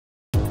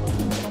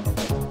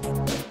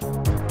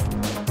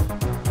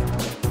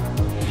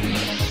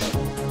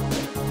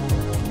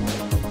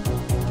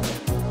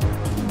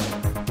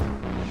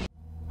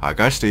Hi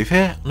guys, Steve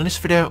here, and in this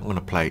video I'm going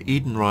to play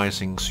Eden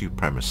Rising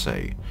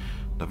Supremacy.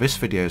 Now this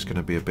video is going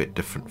to be a bit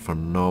different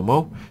from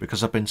normal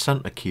because I've been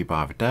sent a key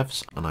by the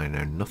devs and I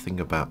know nothing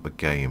about the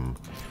game.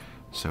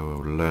 So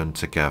we'll learn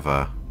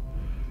together.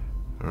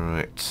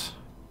 Right.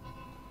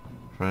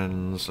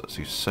 Friends, let's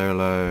do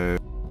solo.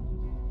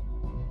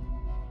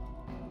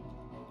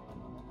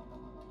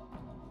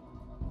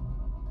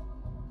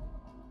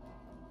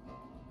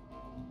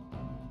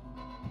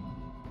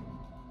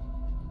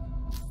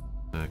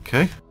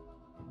 Okay.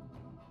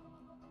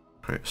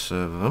 Create a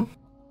server.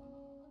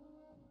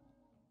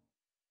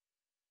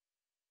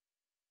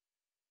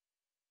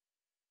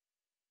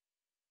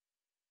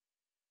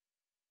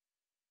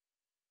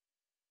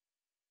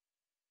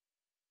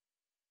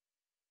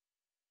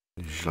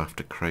 Usually have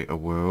to create a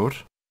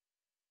world.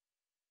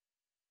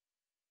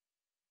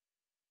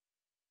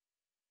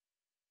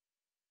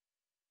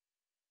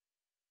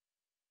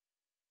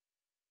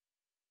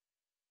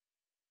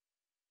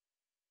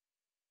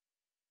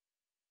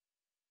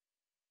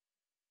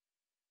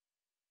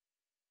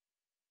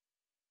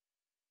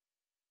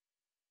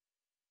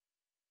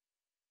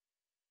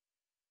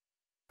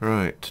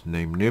 Right,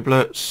 name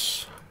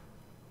Nooblets.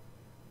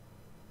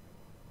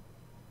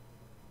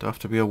 Do I have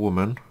to be a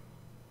woman?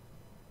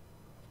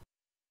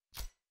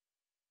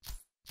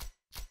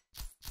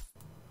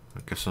 I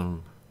guess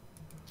I'm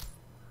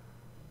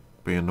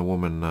being a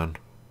woman then.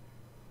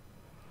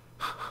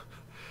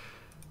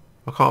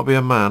 I can't be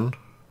a man.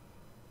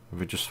 Have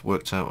we just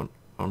worked out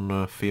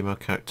on female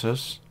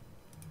characters?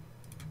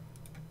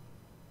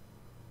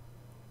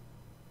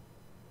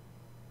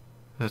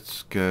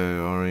 Let's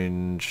go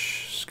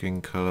orange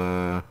skin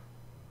colour.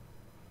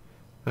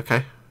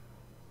 Okay.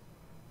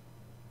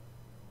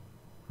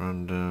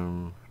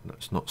 Random.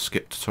 Let's not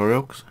skip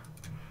tutorial 'cause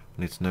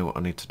I need to know what I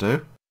need to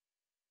do.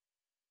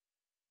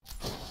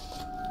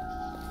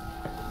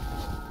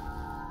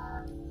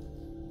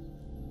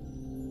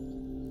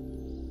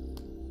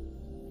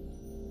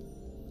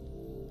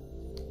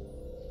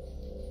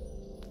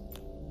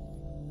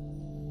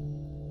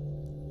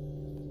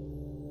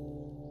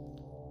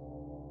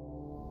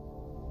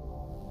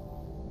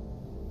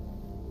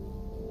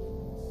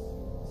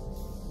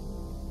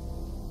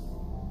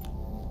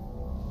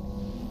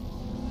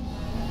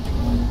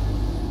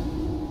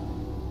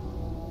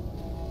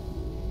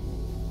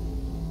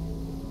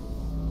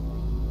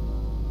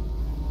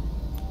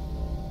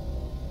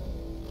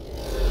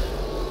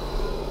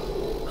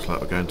 Looks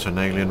like we're going to an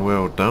alien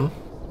world then.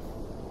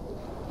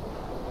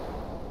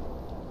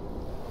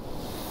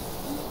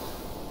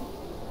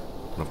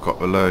 I've got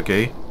the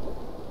lurgy.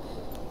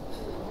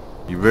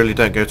 You really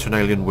don't go to an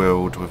alien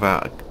world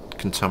without a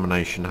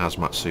contamination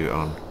hazmat suit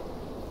on.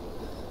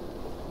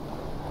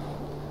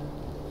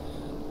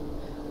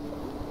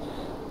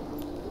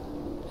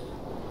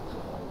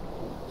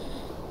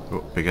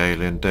 Oh, big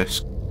alien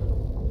disc.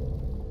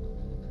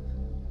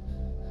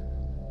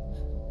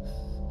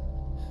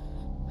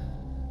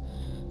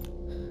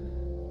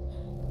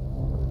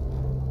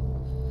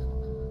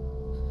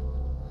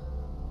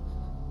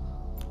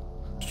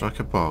 Strike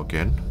a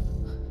bargain.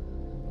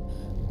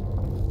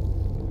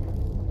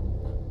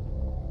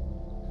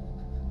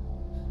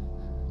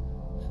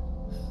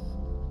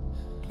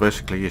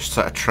 Basically, you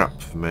set a trap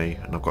for me,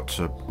 and I've got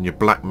to. And you're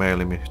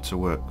blackmailing me to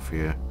work for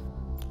you.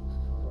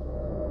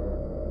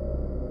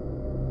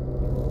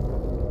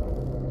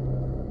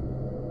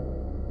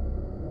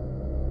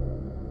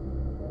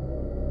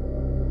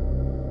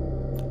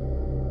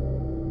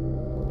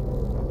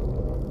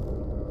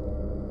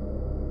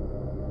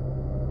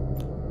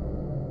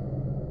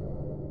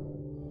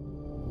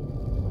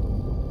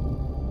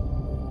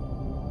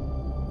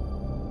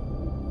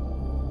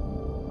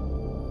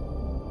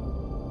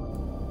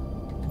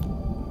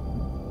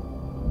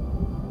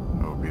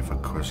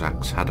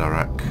 Kozak's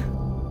Hadarak.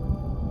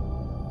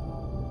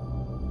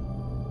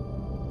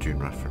 Dune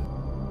reference.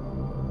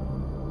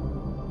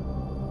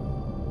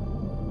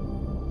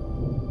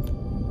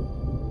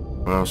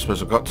 Well, I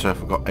suppose I've got to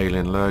if I've got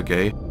alien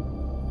lurgy.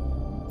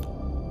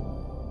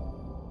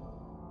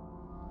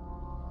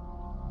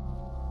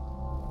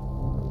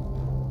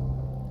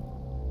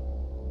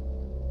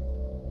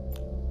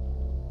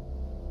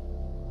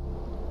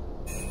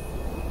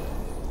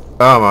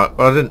 Oh, right.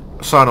 Well, I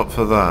didn't sign up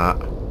for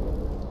that.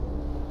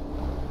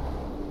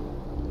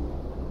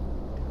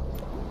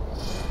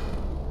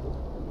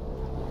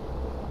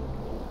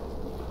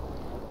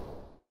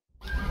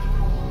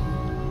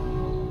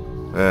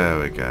 There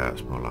we go,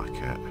 that's more like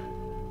it.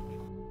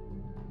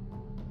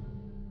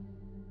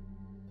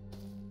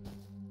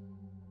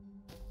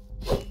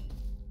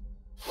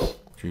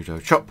 Judo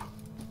chop.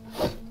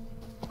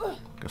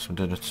 Guess I'm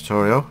doing a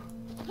tutorial.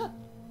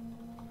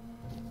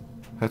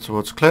 Head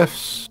towards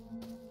cliffs.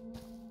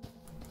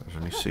 There's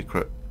any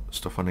secret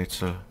stuff I need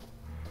to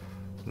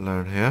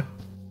learn here.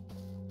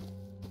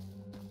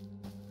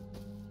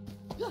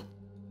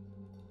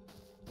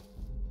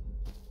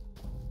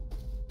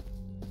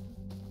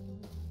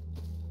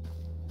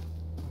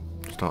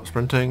 Start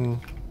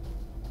sprinting.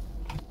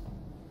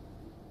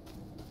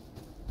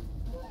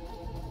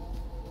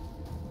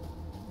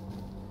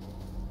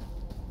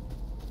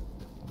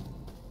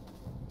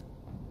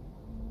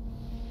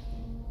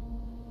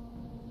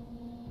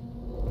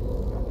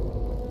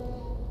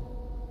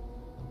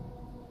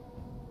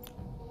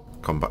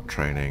 combat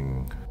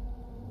training.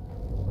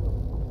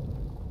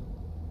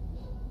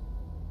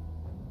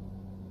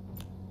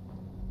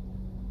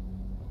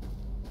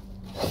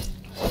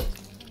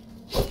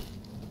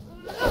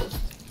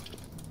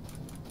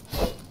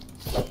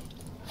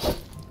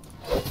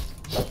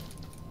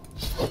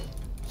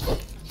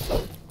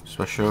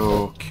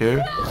 Special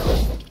Q.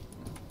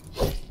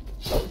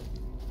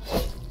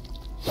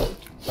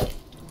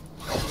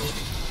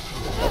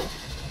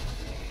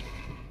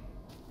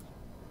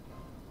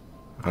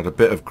 Had a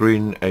bit of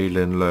green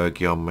alien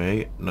lurgy on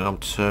me. Now I'm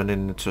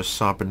turning into a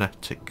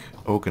cybernetic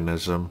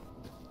organism.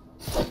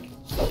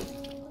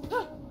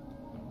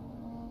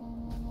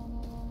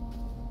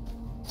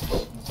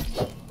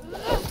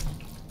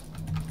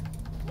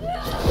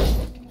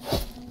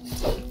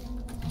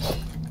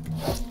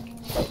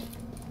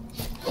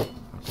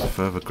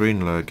 Further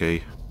green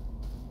lurgy.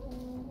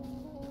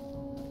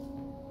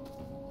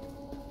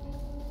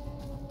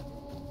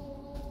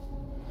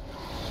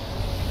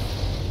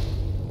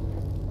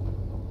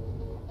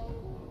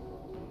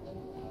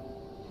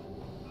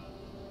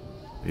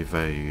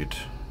 Evade.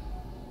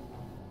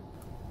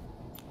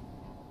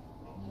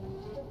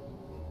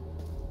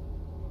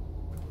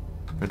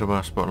 Middle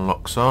mouse button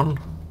locks on.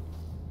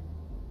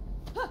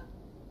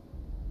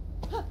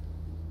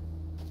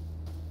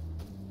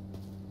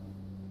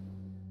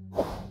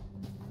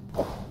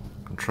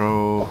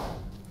 Control.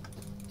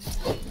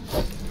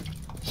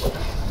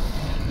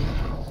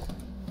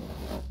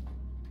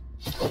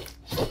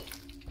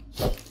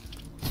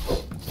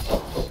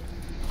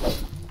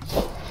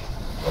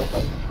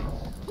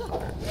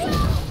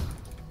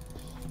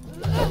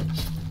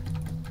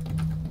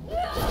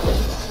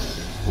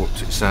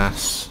 Whooped its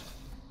ass.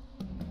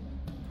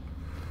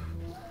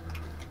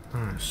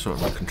 Alright,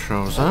 sorting the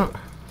controls out.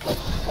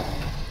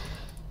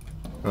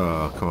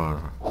 Oh, come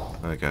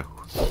on. There you go.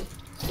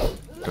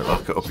 Don't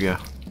lock it up yet.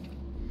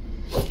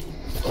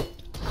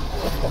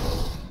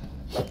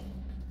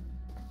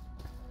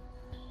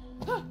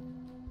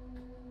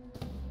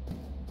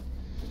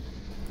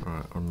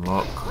 Alright,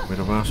 unlock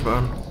middle mouse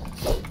button.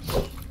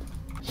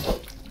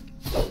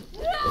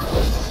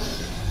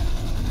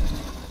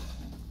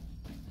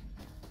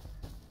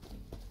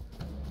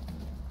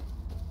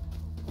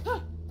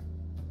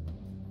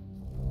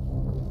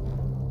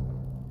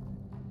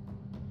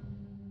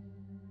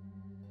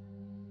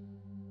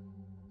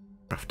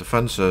 Craft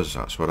defences,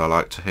 that's what I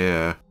like to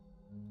hear.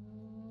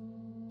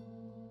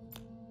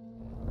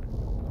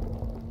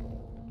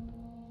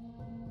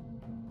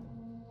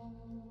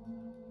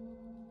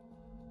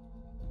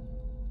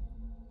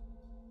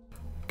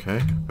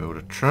 Okay, build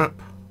a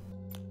trap.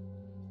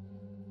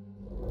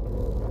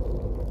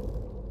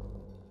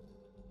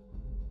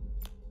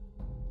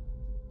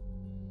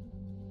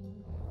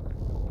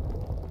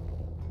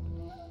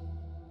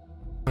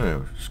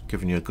 Oh, just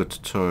giving you a good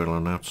tutorial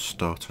on how to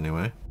start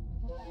anyway.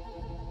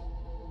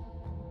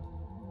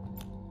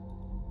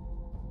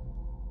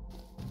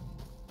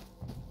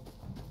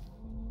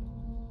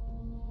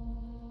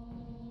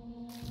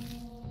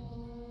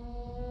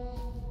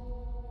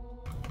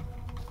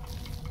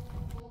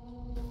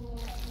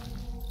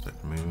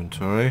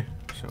 Inventory,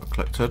 see what I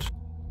collected.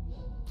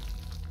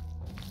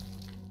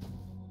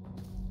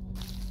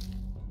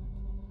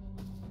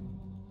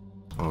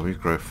 Oh, we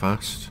grow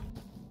fast.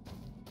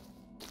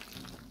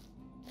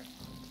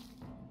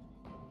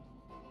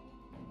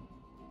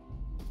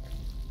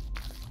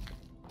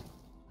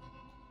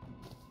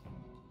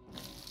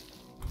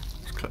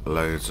 Let's collect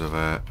loads of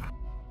it.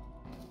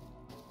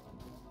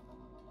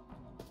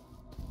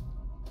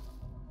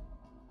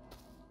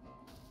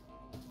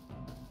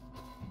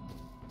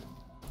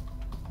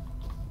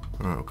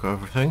 Alright, we'll got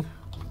everything.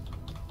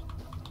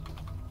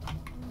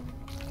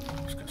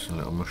 Let's get some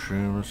little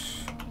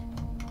mushrooms.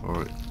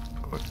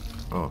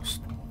 Oh,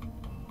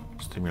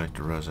 stimulated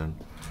resin.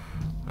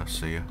 I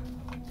see you.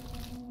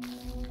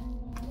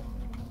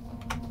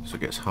 So it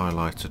gets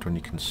highlighted when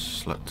you can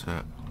select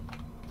it.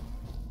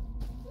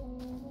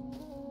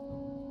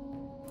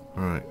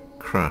 Alright,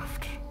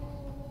 craft.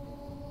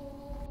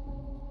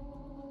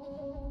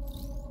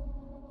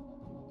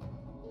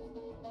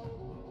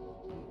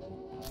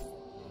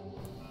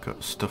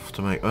 Got stuff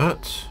to make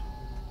that.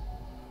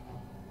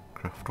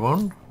 Craft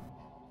one.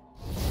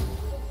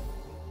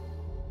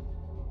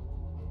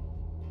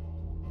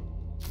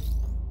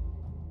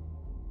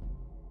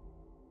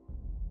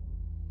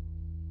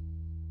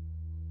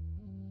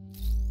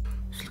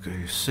 Let's look at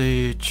your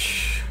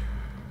siege.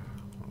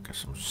 I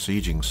guess I'm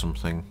sieging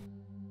something.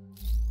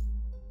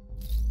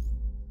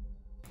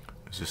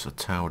 Is this a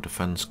tower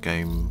defense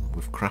game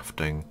with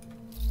crafting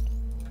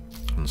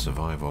and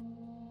survival?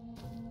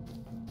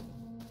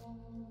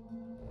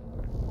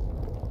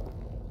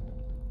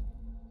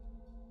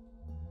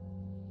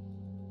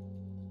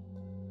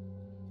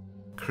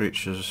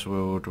 Creatures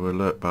will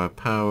alert by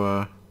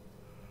power.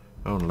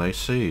 Only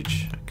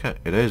siege. Okay,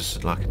 it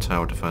is like a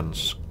tower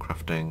defense,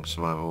 crafting,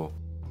 survival.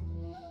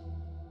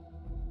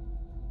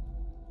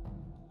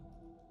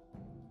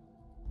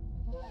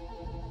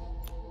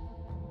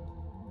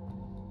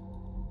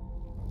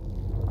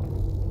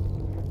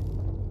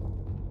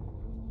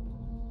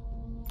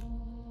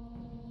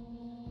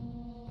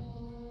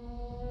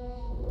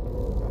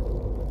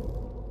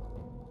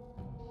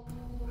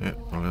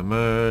 gonna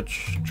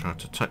emerge, try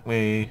to attack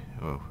me.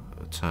 Oh,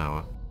 a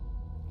tower.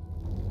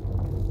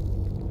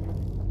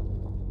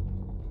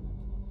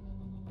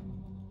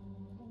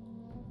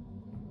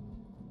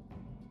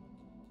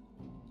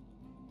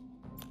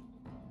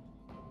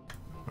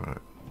 Right,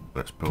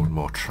 let's build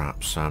more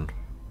traps then.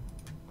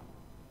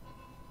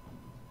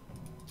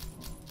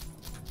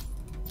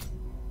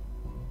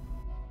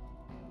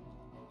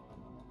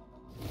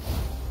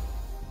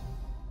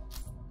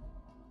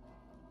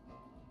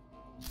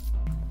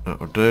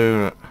 That'll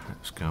do.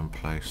 Let's go and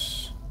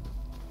place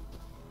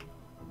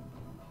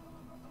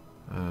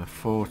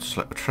 4 to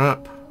select the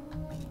trap.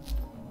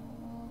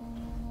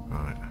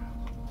 Right.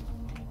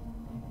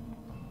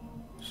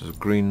 This is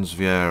greens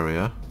the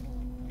area.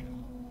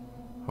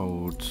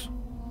 Hold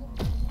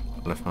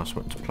left mouse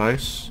button to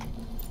place.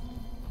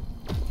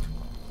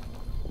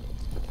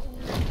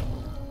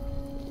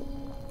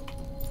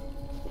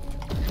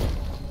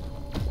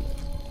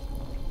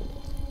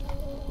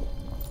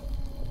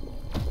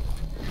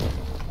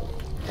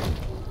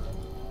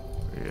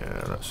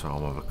 Yeah, let's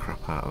armor the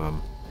crap out of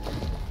them.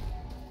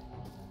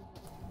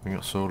 I think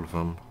that's all of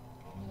them.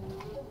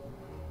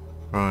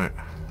 Right,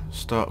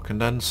 start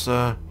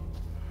condenser.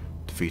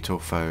 Defeat all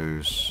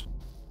foes.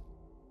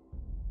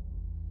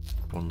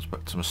 1's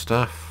back to my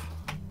staff.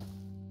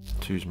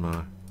 2's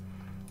my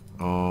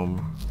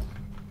arm.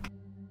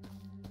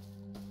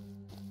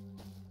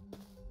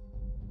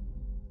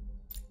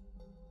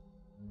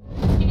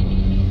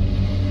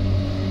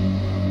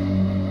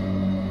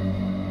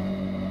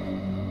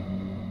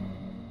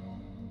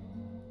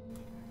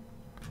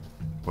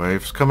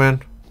 Waves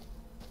coming.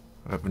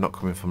 I hope we're not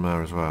coming from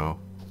there as well.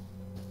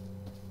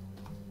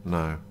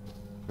 No.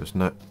 There's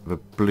no. The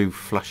blue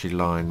flashy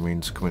line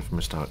means coming from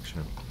this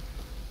direction.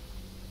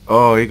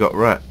 Oh, he got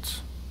wrecked.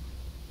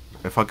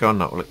 If I go on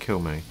that, will it kill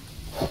me?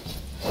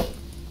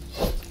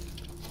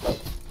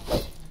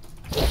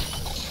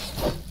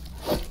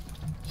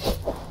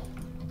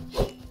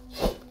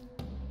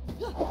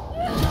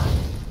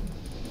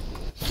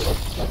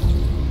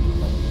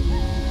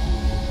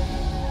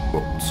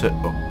 What's it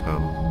up?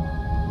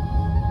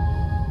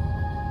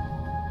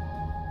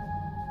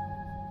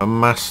 A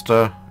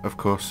master, of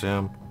course I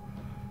am.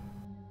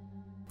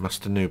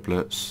 Master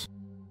Nooblets.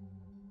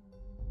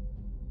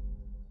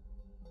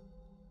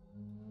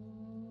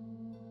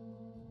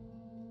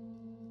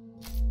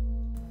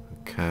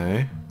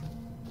 Okay.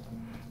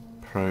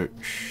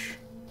 Approach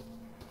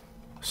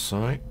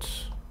site.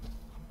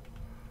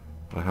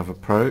 I have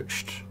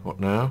approached. What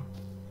now?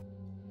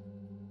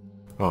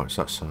 Oh, it's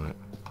that site.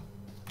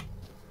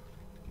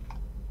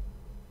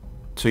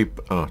 Two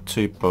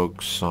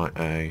bugs, site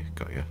A.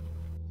 Got you.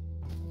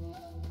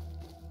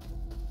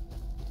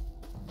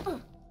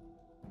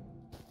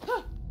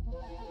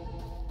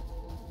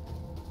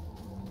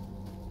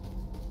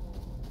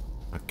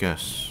 I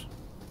guess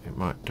it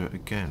might do it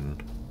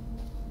again.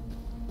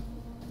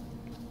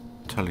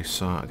 Tele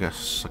site, I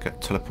guess I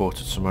get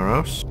teleported somewhere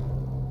else.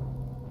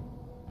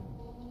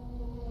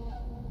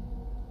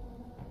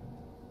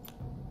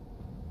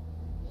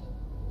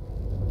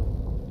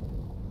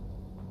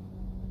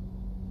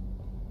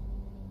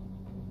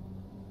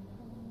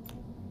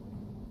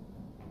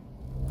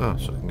 Oh,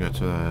 so I can go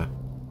to there.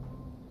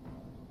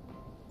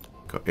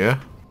 Got ya.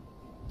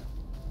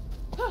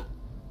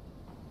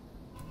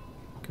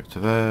 Go to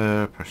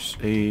there, press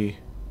E.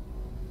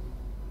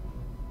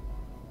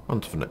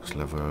 On to the next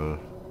level.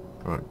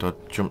 Right, do I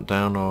jump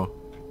down or?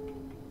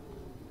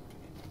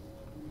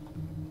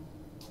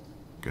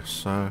 Guess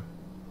so.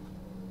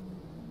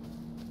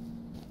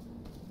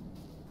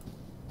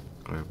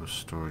 Global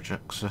storage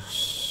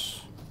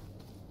access.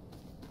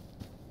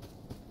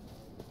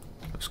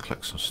 Let's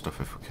collect some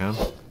stuff if we can.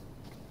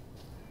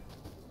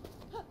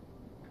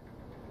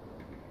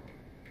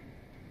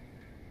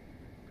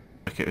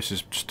 Okay, this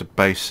is just a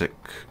basic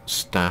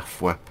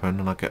staff weapon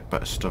and I get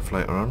better stuff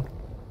later on.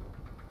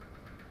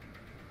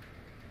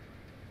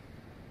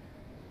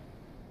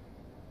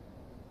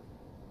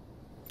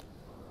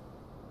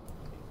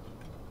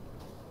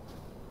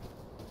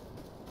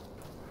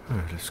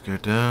 Alright, let's go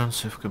down,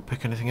 see if we can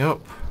pick anything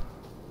up.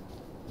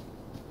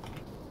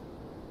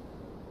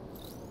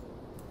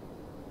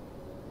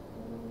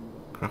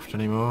 Craft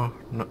any more?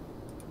 No.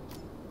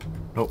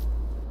 Nope.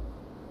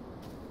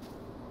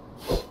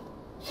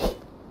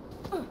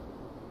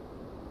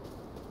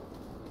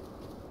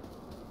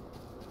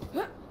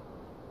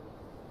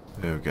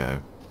 There we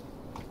go.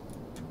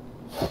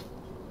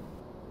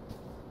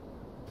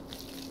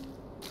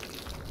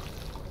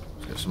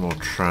 Let's get some more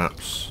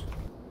traps.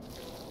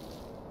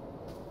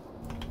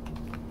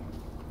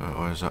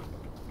 Why is that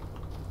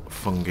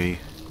fungi?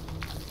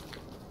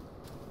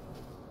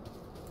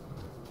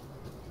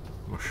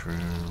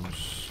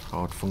 Mushrooms,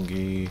 hard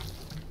fungi.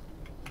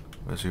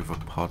 Where's the other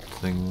pod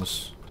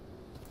things?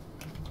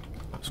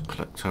 Let's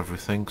collect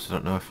everything because I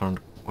don't know if when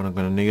I'm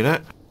going to need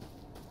it.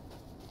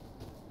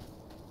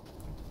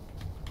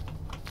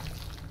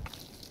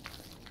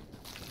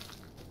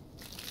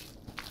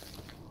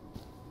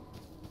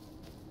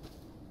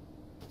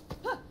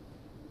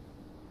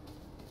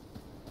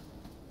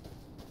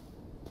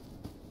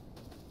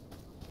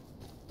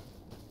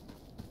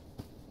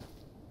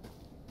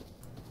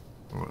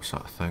 What's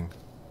that thing?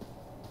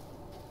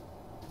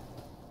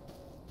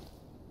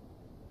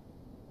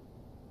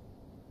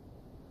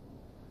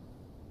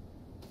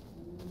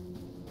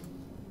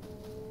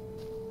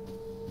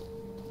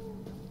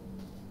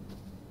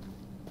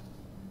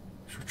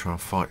 Should we try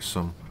and fight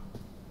some?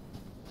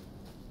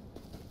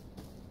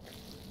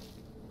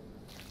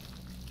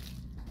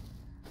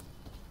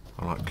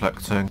 I like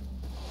collecting.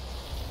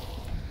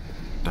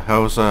 The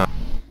hell's that?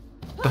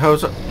 The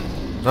hell's that?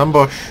 It's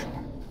ambush!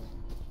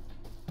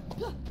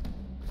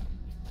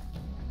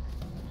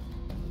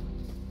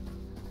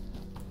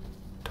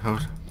 The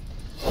hell's...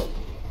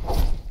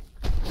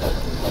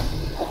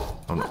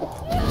 I'm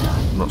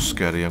not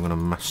scared of you, I'm gonna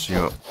mess you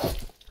up.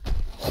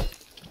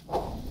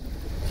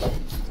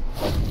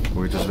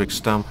 We just a big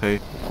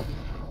stampede.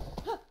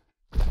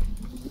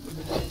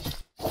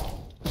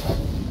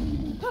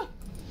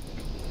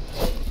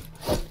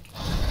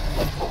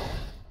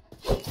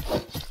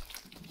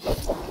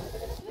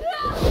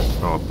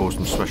 Oh, I bought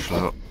some special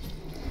up.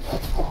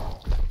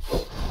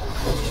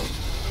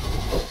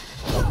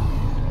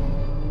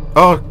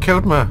 Oh, it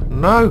killed me!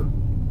 No!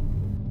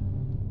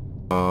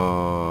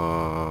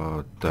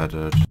 Oh,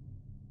 dead.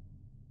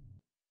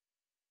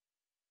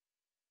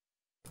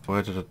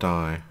 Where did I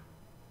die?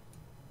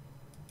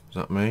 Is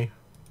that me?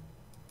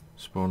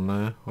 Spawn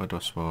there? Where do I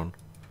spawn?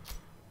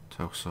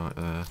 Tail site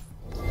there.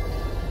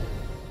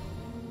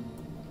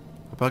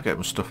 I better get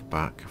my stuff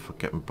back if I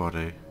get my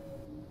body.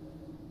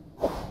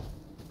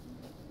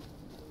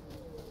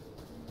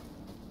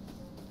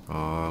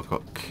 Oh, I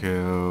got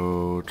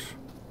killed.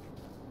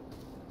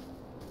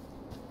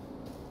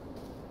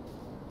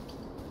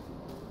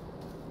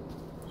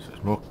 So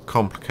it's more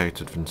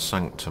complicated than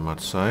Sanctum,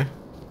 I'd say.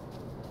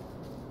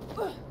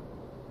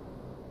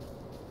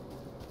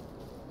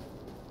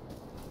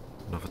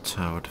 Another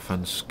tower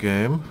defense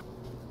game.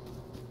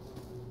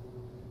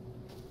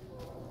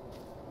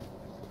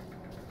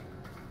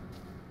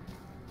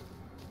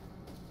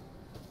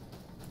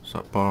 So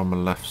that bar on my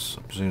left,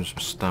 I presume, some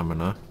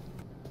stamina.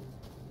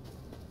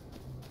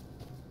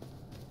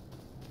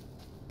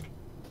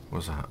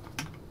 What's that?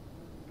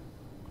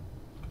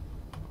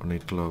 I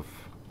need glove.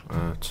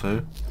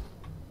 2.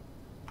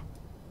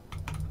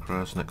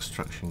 Requires an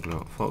extraction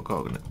glove. I thought I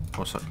got it.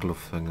 What's that glove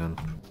thing then?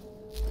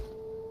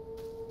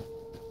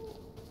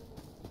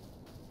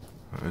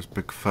 There's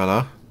big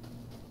fella.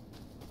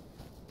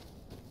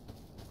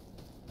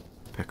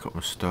 Pick up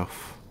my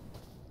stuff.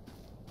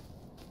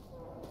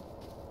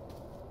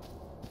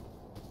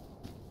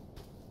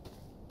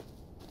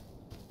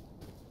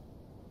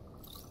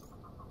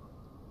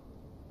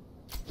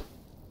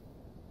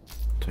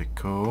 Take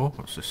cool.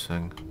 What's this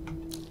thing?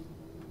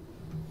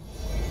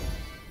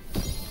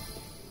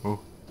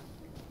 Oh,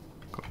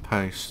 got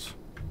paste.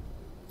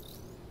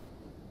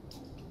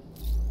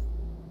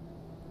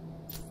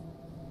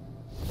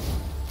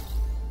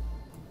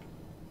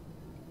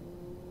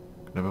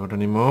 Never got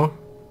any more.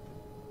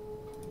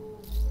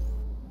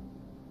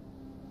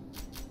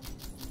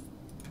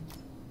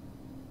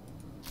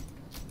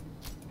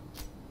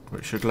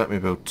 Which should let me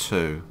build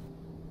 2.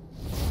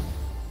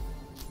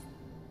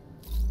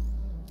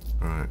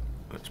 Right,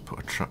 let's put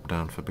a trap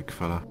down for big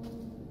fella.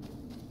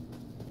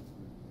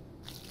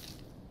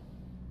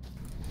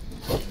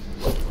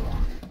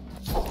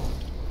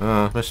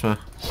 Ah, missed me.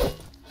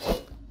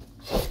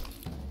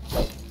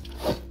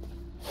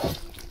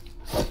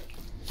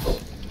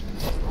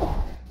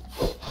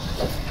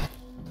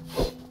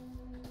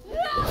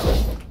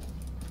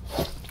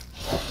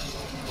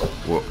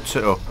 Whooped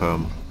it up,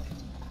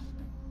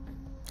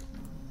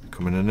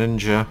 becoming a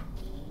ninja.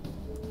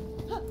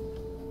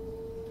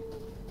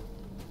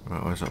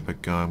 Right, where's that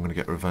big guy? I'm gonna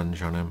get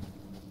revenge on him.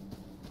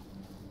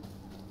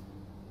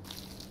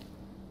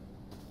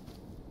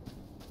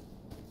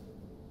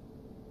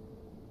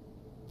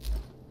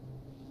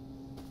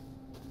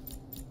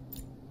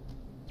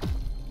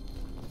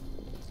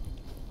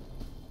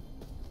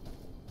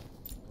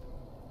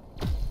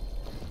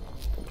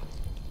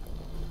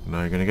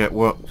 Now you're gonna get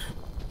whooped.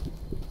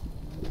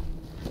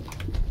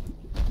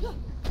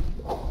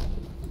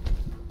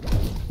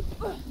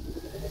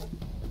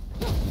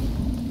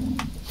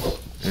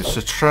 It's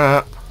a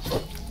trap.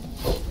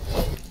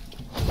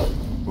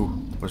 Ooh,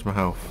 where's my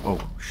health? Oh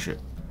shit.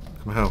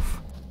 Where's my health?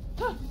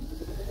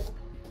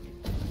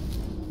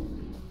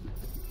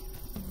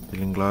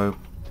 Healing globe.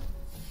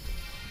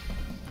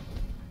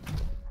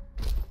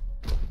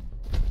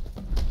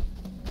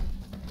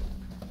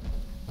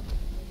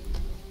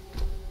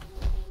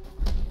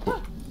 I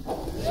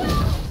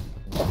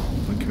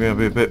think it'll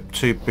be a bit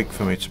too big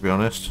for me, to be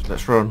honest.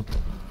 Let's run.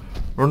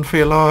 Run for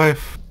your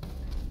life.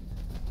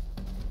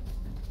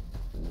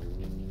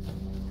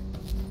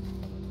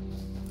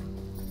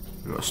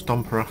 We've got a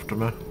stomper after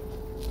me.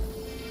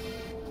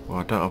 Well,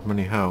 I don't have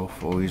many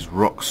health, or he's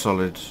rock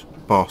solid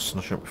boss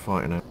and I shouldn't be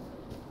fighting him.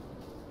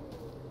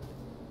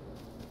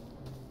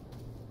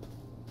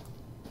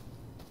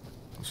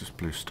 What's this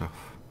blue stuff?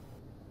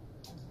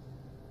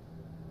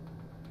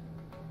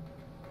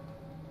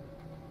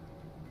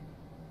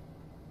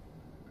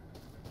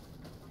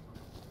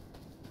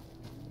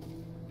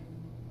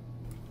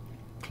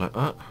 like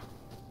that.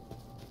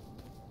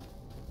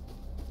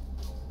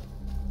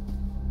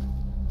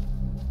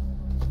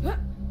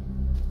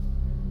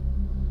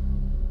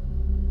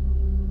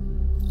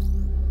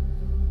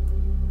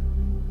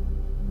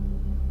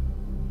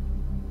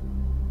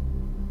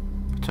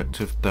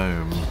 Protective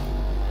dome.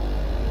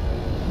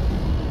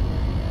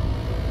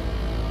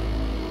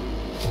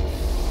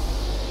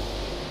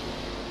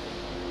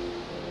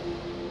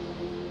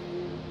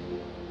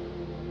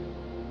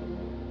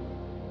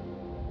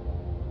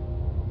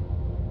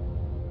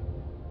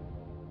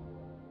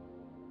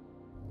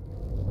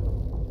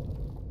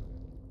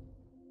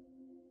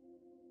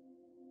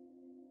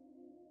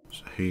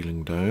 It's a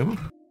healing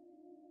dome.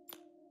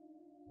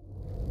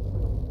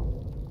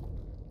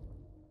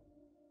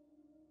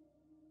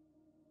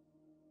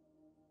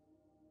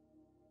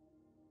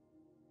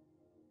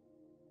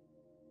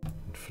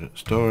 Infinite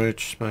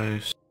storage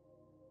space.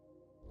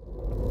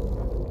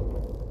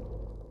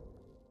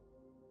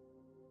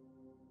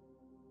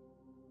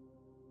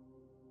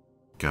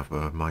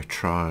 Gather my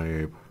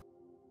tribe.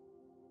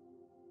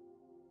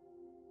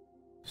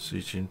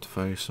 Siege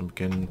interface and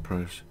beginning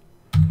process.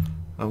 I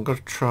haven't got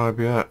a tribe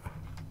yet.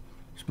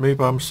 It's me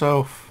by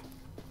myself.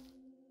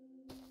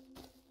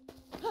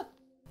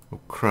 Oh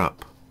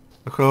crap.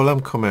 Look at all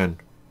them come in.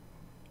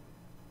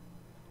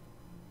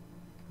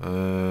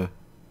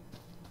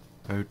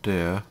 Oh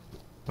dear.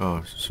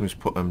 Oh, somebody's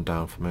put them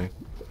down for me.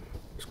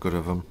 It's good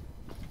of them.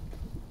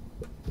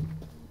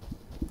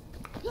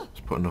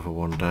 Let's put another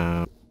one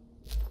down.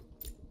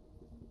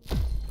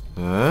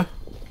 There.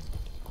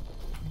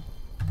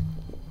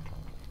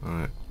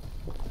 Right.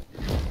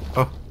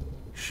 Oh,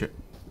 shit.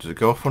 Does it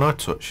go off when I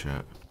touch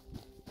it?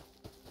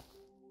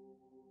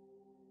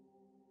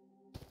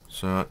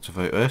 So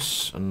activate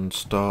this and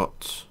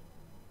start.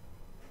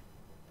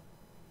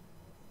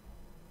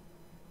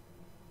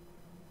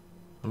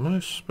 Am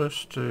I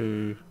supposed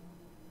to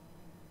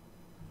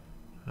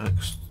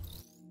X?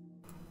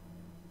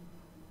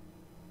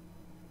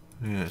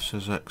 Yeah, it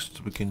says X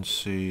to begin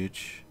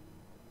siege.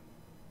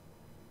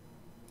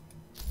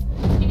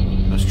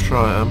 Let's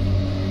try them.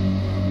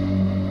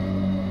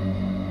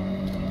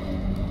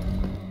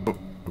 Oh,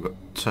 we've got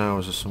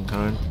towers of some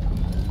kind.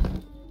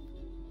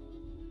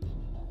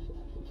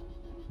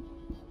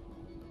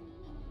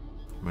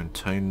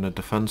 Maintain the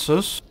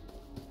defences.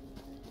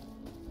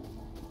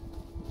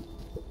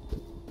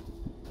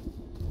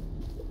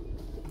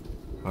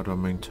 How do I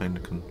maintain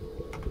the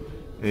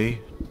E?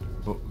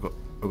 Oh,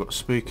 I've got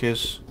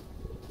speakers.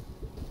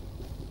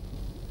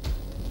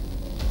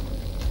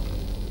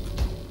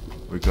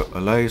 We've got a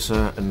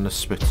laser and a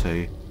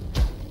spitty.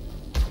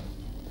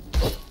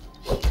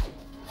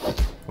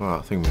 Wow,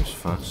 that thing moves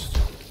fast.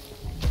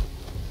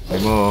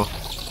 Any more?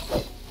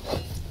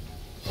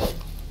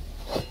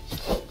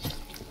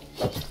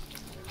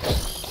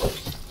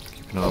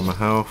 Keep an eye on my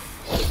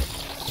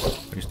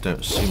health. These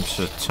don't seem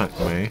to attack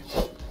me.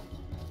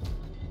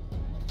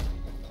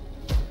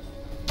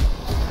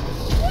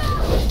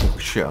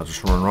 Shit, I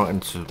just run right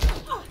into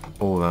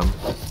all of them.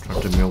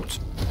 Trying to do my ult.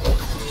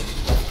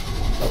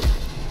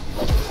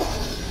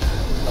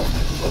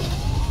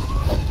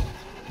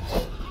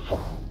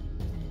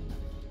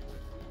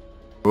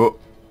 Oh,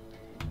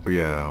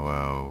 yeah,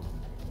 well.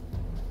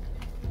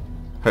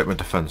 Hope my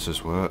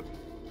defences work.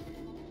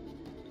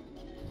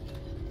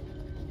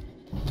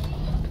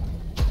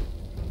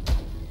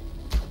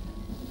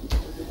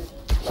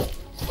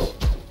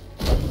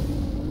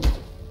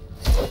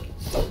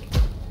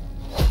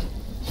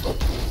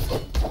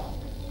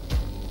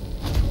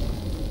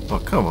 Oh,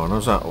 come on,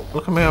 how's that?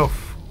 Look at my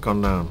health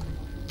gone down.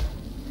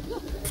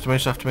 After me,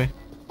 it's after me.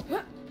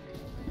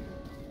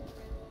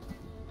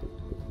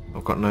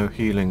 I've got no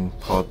healing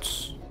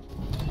pods.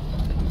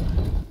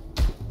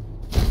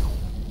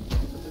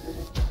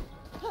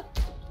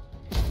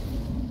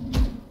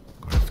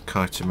 Gonna have to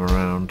kite him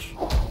around.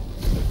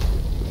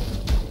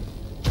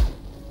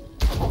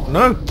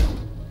 No!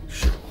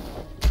 Shit.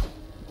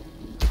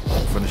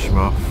 Finish him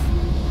off.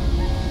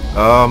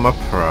 Oh, I'm a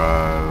pro.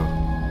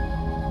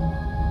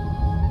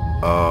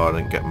 Oh, I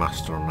didn't get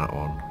master on that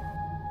one.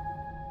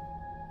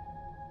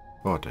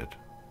 Oh, I did.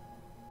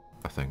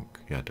 I think.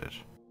 Yeah, I did.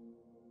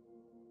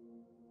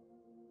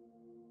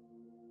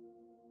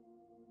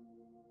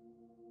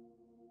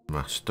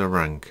 Master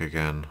rank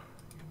again.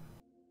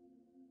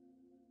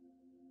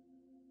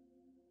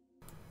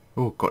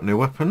 Oh, got new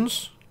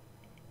weapons?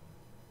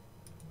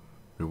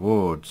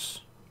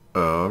 Rewards.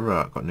 Oh,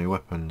 right, got new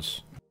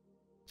weapons.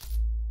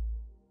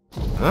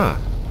 Ah.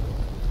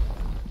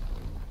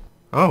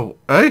 Oh,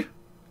 eh?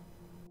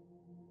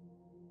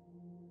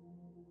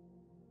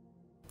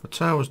 The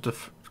tower's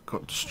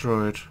got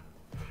destroyed.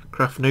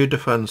 Craft new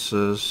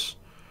defences.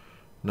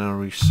 Now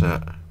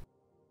reset.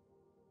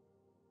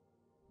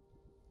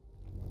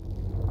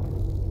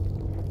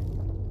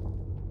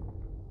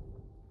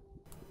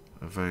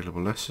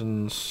 Available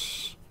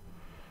lessons.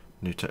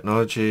 New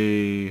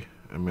technology.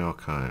 And my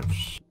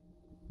archives.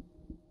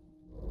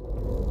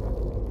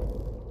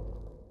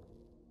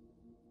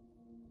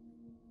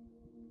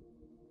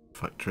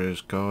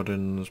 Factories,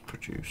 gardens,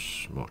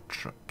 produce more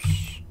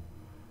traps.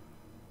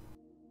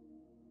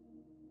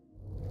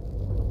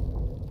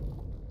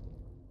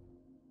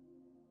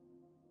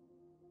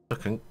 I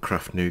can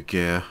craft new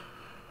gear.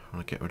 I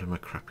want to get rid of my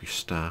crappy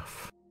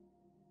staff.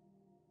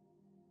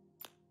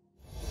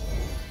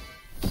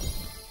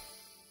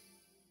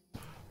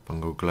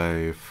 Fungal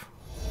glaive.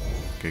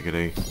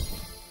 Giggity.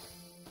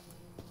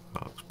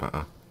 That looks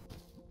better.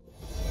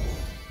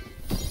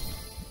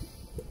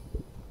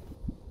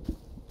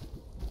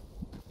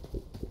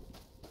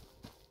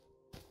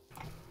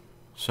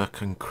 So I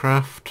can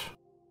craft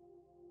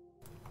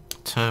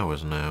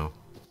towers now.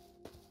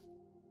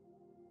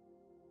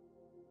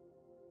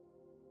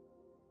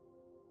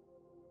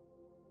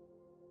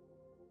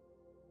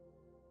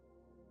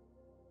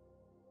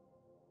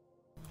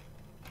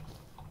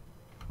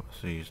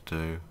 What's these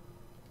do?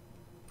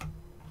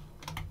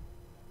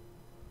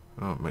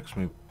 Oh, it makes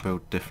me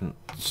build different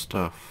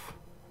stuff.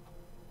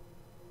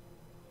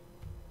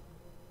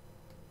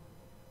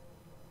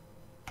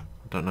 I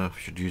don't know if I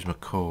should use my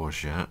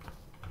cores yet.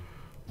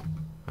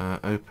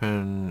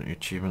 Open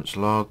achievements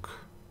log.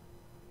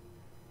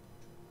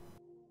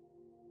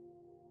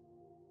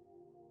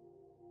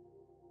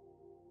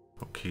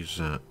 What key's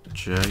that?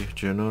 J?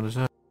 Do you know what is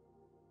that?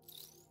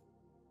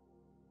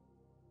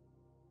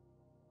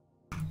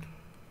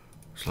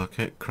 It's like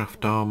it.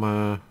 Craft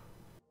armor.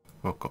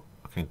 Oh,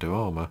 I can do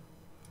armor.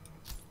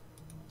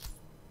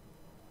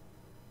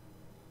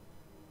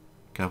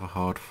 Gather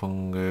hard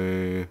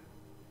fungi.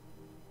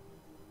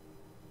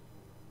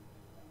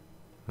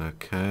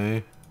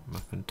 Okay.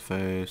 Map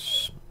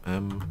interface.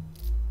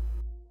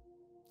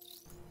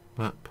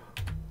 Map.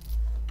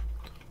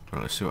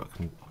 Right, let's see what I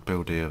can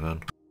build here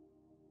then.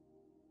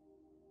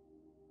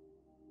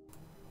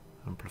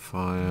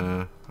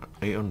 Amplifier.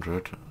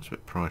 800. That's a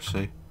bit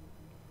pricey.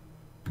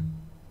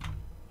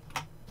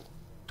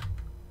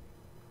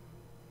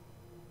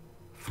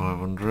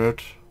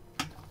 $500.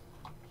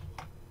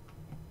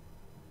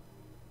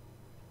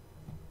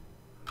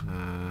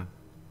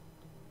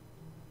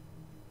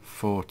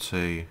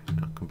 40. I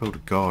can build a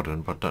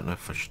garden, but I don't know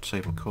if I should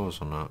save my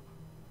cores on that.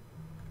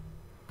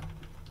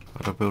 How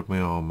do I build my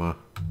armour?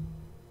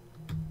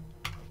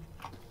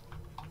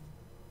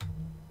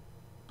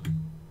 So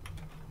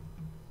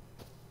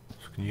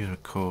I can use my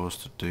cores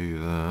to do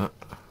that.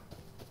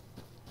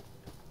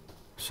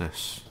 What's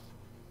this?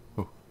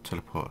 Oh,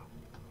 teleporter.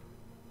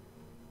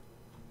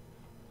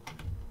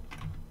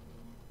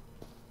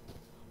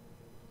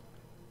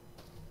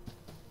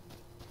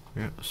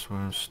 Yeah, that's where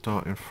I'm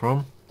starting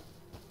from.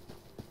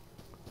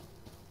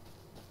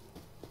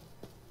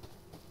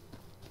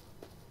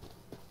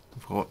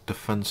 What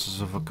defences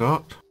have I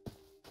got?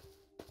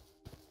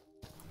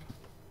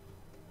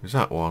 Is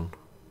that one?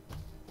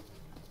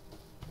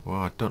 Well,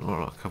 I don't look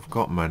like I've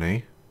got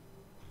many.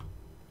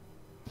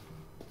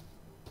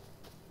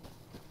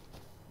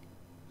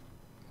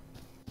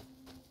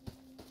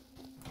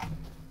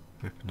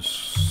 Open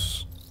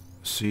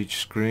siege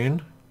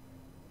screen.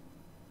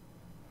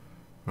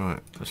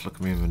 Right, let's look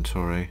at my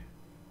inventory.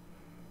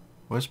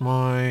 Where's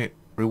my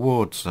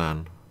rewards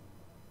then?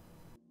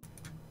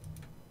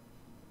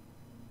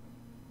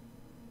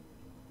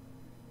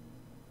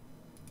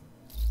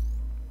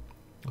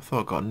 I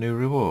thought I got new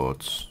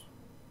rewards.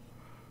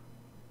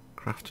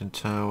 Crafting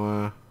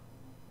tower.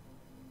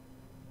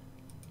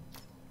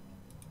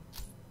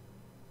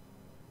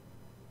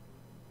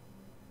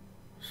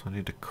 So I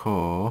need a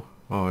core.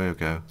 Oh, here we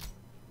go.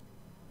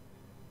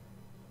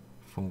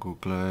 Fungal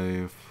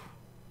glaive.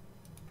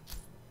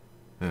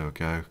 There we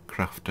go.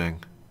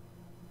 Crafting.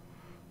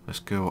 Let's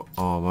go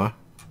armour.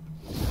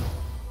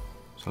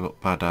 So I look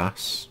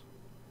badass.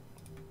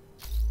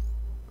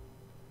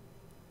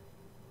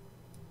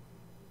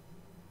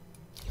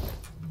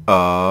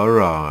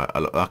 Alright, I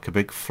look like a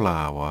big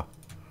flower.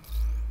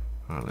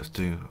 Alright, let's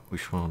do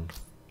which one?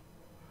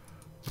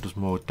 What does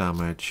more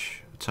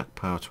damage? Attack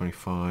power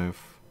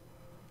 25.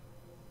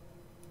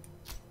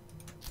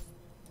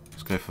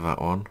 Let's go for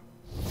that one.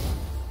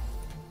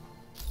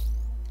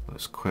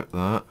 Let's quit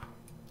that.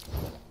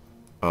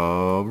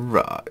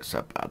 Alright, it's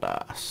a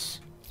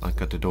badass.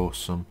 Like I did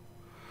awesome.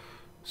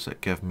 So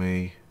it gave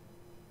me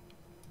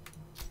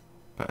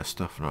better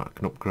stuff. Right, I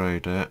can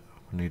upgrade it.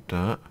 I need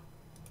that.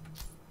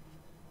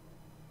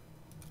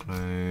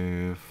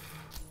 Glaive.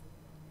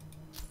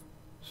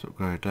 Let's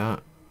upgrade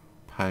that.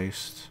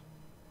 Paste.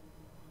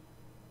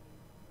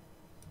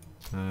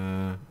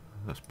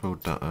 Let's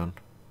build that then.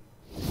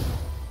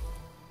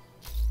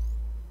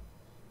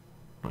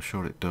 Not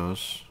sure what it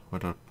does. Where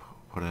do I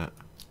put it?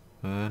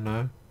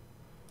 No.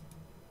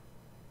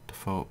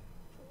 Default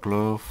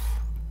glove.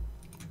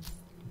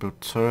 Build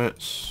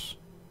turrets.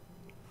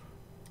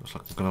 Looks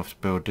like I'm gonna have to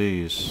build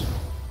these.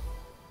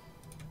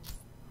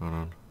 Hold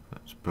on.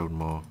 Let's build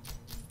more.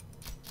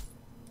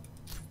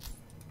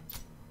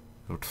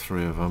 Build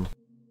 3 of them.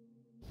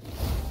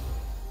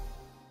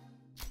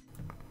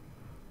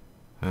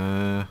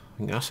 I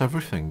think that's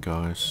everything,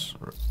 guys.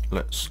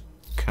 Let's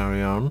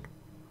carry on.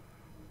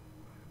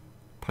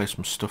 Place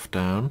some stuff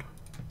down.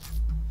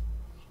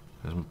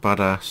 There's some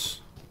badass.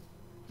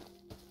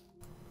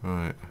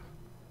 Right.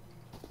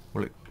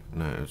 Will it?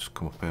 No, it'll just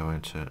come up here,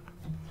 won't it?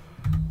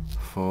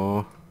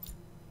 4.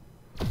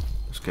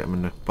 Let's get him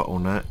in the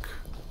bottleneck.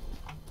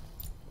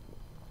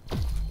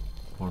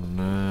 One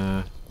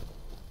there.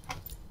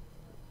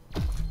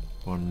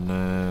 One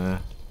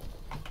there.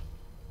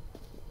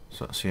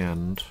 So that's the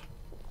end.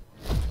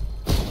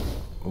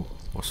 Oh,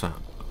 what's that?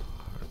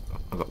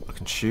 I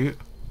can shoot.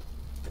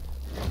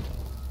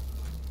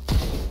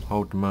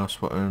 Hold the mouse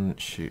button, it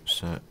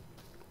shoots it.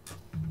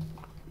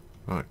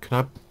 Right,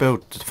 can I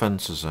build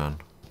defences then?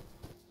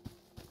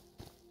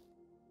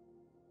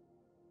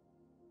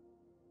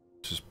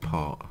 This is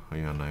part. Oh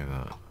yeah, I know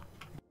that.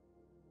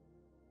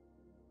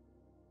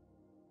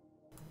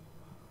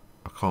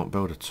 I can't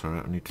build a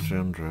turret, I need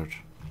 300.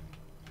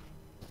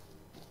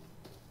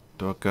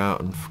 Do I go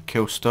out and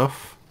kill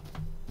stuff?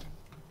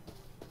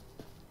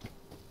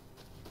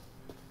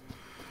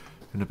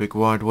 In a big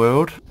wide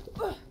world?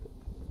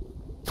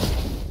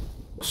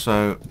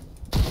 So,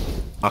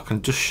 I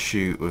can just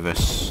shoot with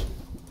this.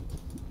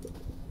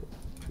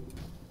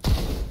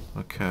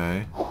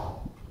 Okay.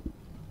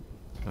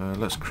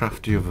 Let's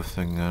craft the other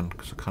thing then,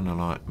 because I kind of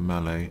like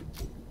melee.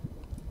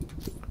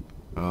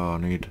 Oh, I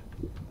need...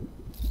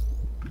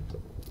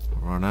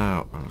 Run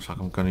out. Looks like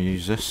I'm going to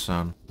use this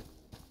then.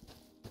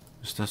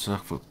 Just let's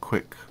have a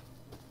quick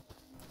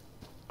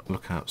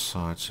look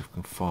outside, see if we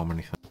can farm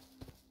anything.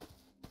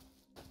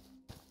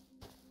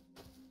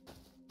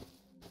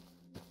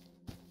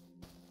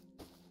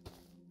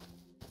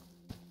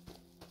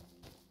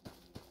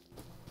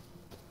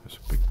 There's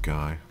a big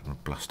guy. I'm going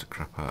to blast the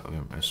crap out of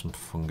him. There's some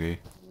fungi.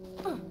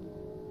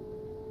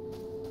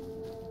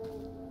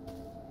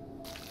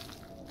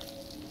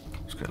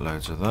 Let's get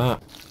loads of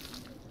that.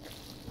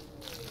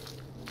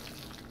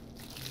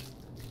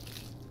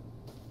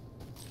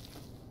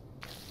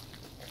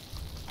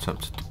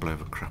 Tempted to blow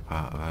the crap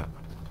out of it.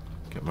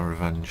 Get my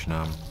revenge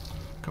now.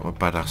 Got my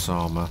badass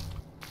armour.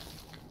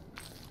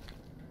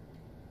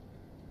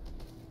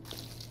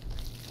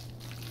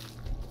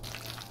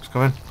 Let's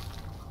go in.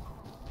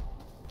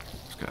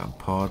 Let's get on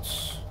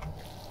pods.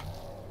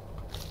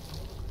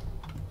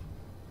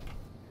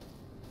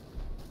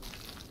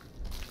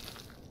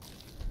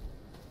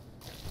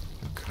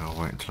 Okay,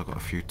 I'll wait until I've got a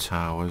few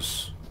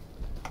towers.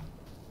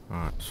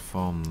 Right, let's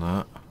farm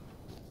that.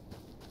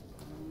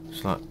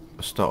 It's like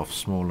start off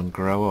small and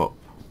grow up.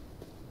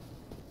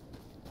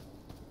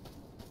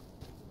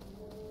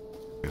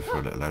 Go for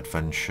a little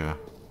adventure.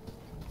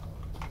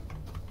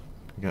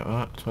 Get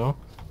that at all?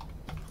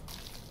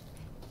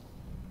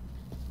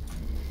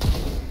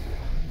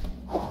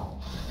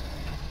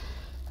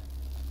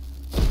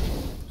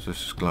 So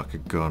this is like a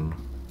gun.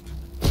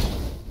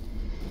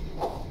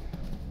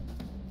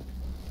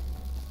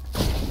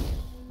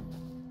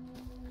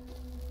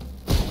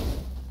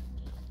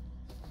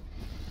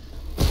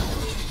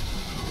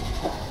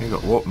 You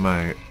got what,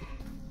 mate?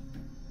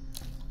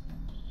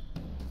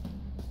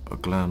 A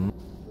Glen.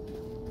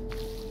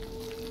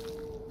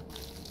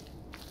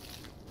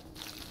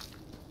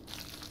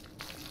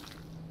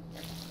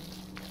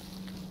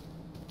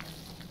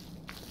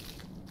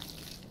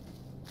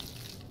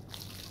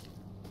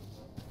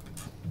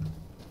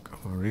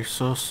 Got more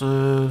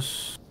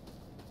resources.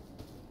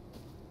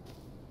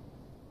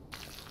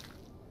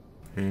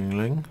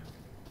 Healing.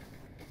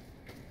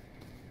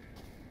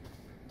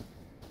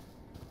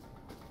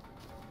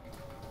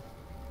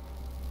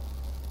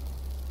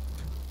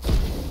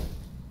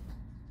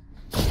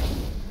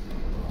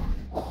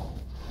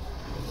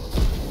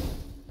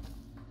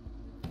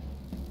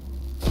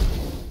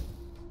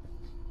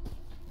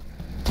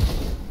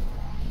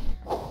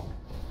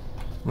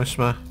 Miss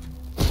me.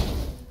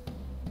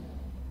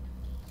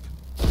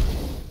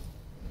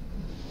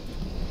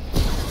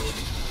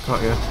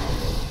 Got you.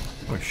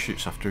 Oh, he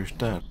shoots after he's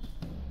dead.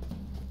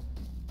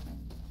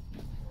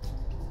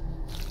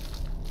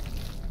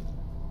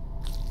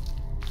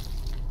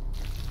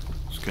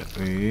 Let's get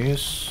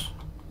these.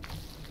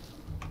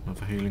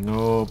 Another healing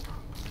orb.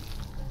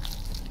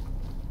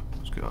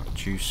 Let's get that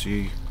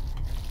juicy.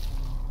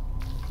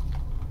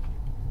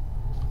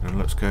 And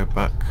let's go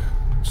back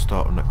and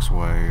start the next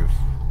wave.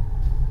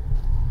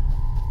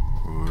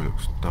 Ooh, it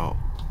looks dark.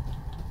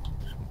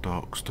 Some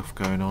dark stuff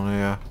going on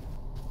here.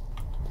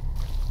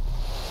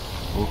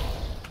 Oh,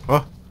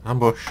 oh,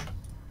 ambush.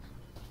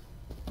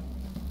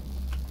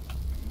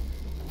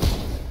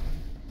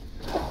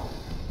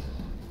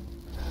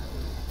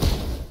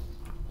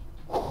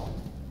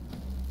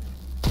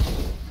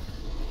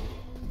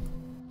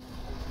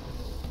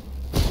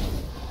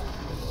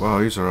 Wow,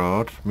 these are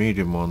hard.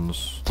 Medium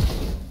ones.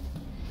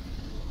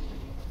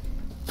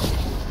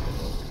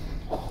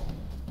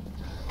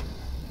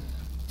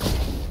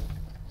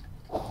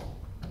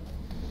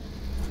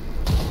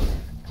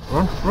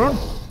 Run, run!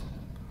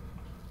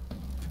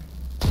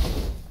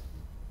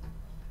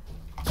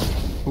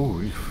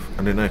 Ooh, I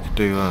didn't know I could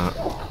do that.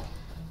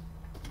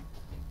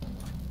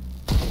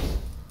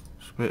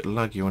 It's a bit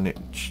laggy when it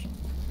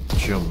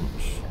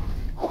jumps.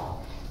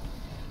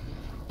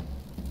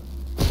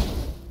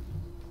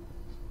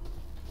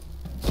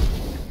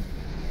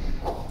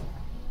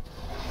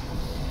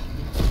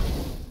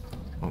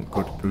 Want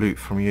good loot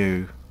from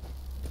you.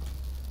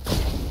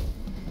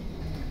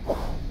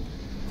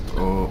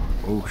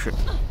 Oh shit.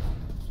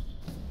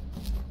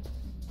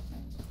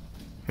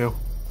 Heal.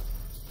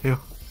 Heal.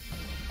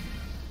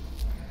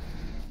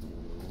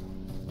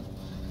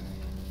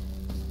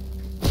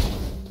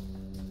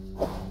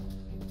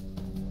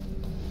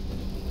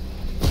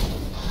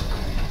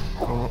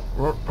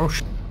 Oh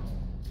shit.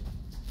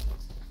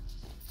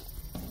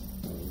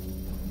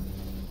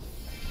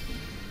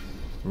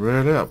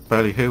 Really? That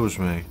barely heals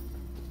me.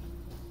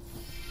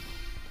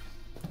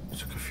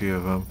 Took a few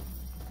of them.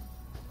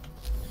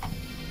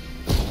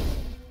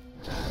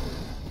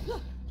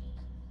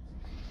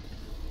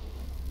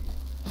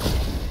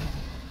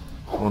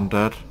 One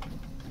dead.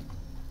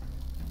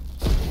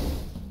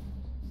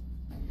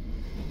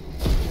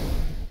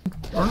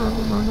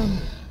 Run.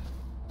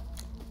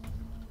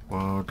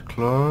 Wild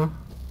claw.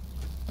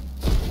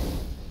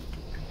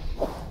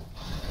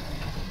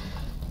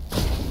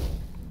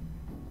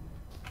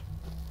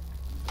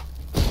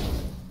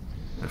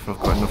 If I've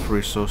got enough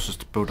resources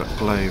to build that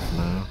glaive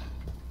now.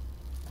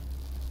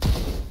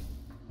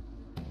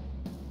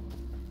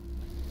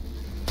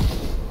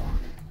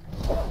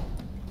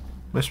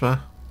 Miss me.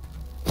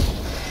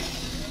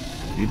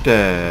 You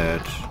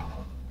dead.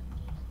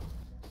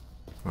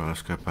 Right,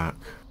 let's go back.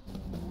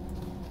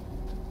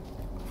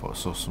 I thought I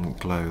saw some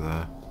glow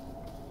there.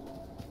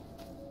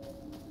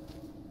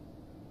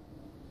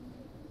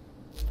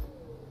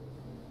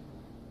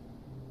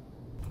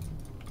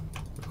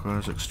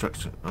 Requires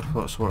extraction. I thought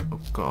that's what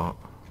I've got.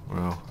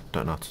 Well,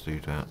 don't know how to do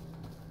that.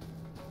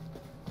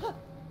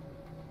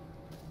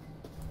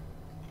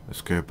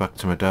 Let's go back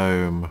to my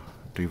dome.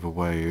 Do the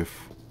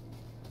wave.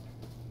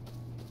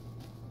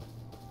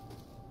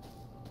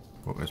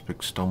 What was big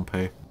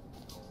stompy?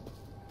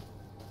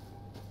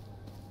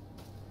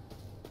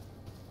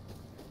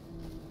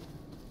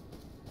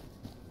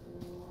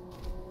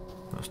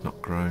 That's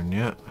not grown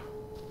yet.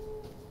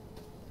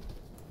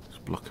 Let's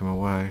block him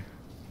away.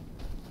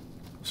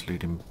 Let's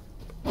lead him.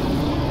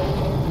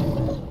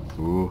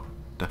 Ooh,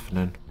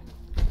 deafening.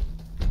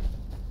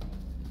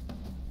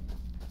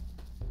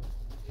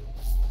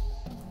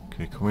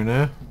 Can you come in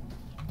here?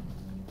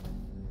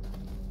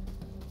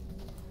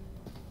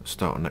 Let's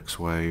start the next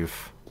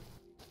wave.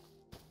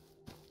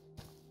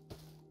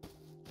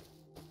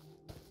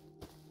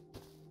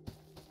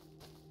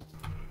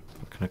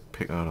 Can I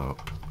pick that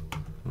up?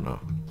 No.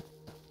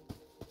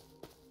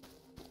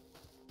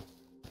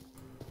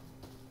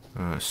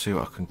 Alright, let's see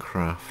what I can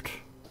craft.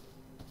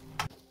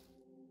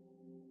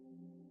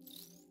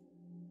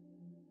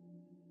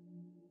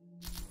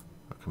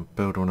 I can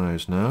build one of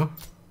those now.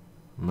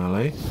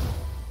 Melee.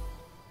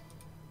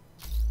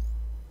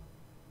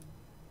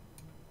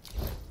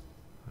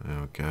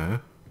 There we go.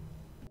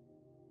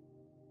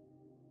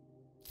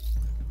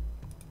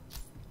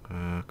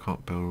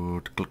 Can't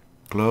build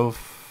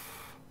glove.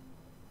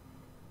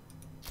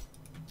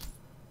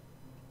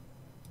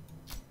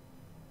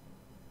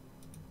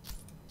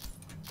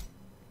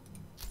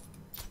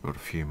 Got a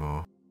few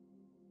more.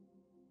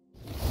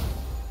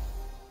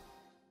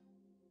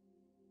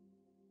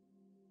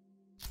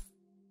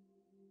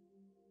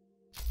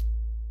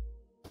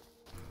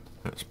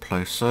 Let's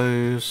place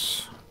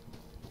those.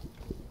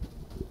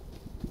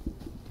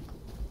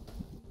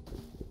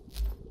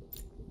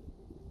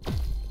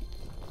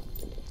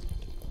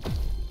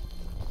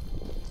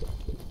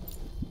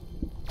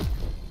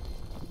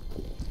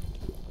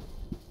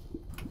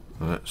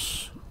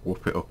 Let's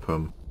whoop it up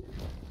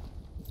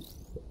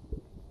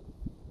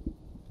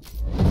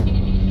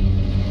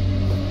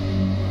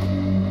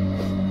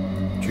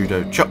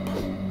judo chop.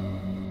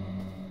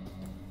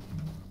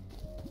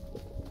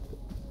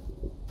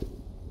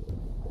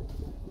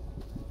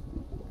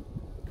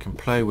 You can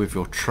play with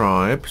your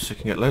tribe so you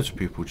can get loads of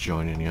people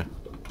joining you.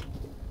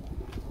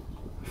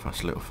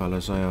 Fast little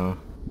fellas they are.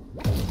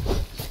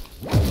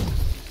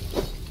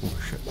 Oh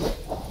shit.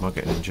 Am I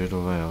getting injured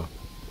or they are?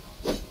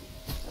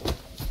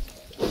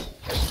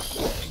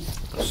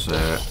 That's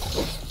it.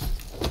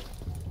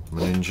 I'm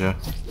a ninja.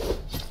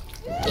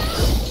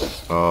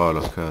 Oh,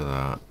 look at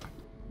that.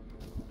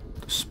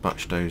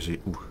 Dispatch Daisy.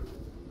 Ooh.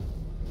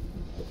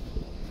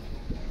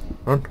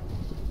 Run.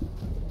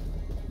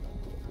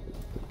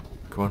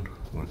 Come on.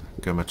 I'm gonna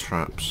go my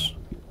traps.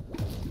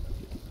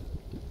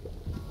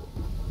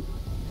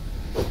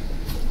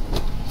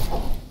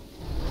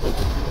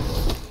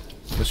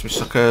 Miss me,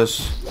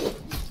 suckers.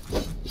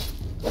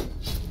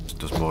 This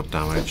does more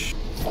damage.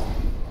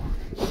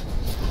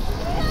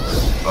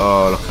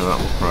 Oh, look at that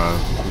pro.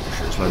 Ooh,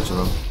 shit, there's loads of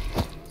them.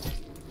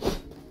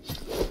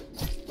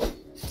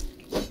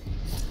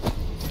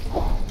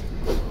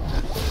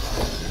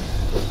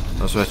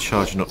 As they're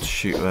charging up to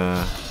shoot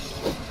their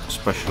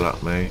special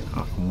at me,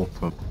 I can whoop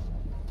them.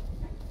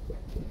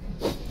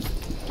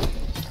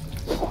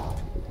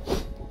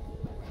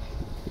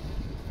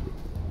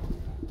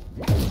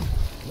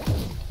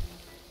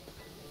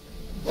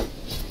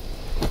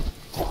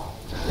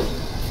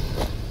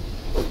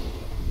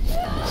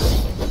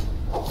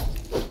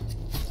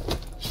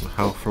 Some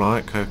health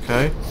like,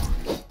 okay.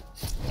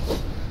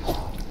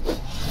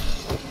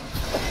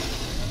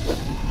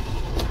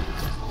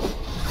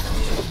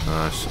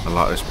 I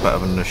like this better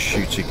than the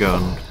shooty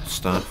gun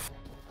stuff.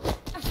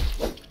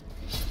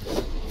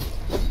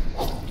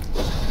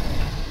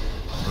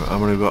 how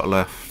many we got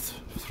left?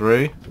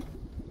 3?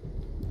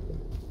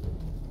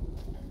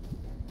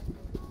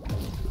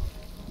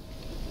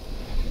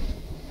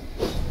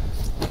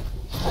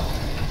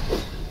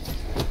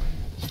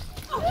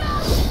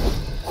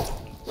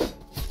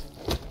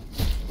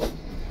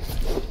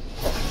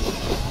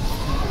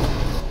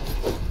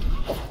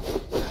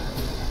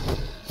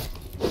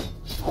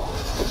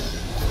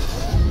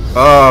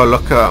 Oh,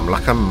 look at him,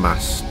 like a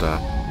master.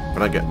 If I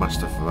don't get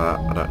master for that,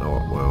 I don't know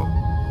what will.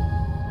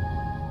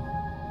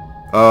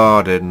 Oh,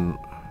 I didn't.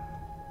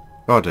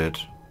 Oh, I did.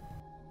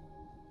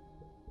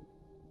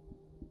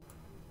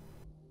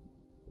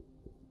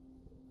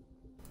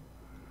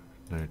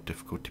 No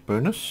difficulty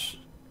bonus.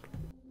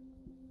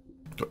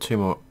 Got 2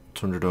 more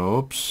 200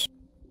 orbs.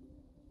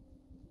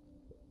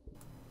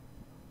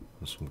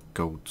 And some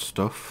gold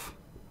stuff.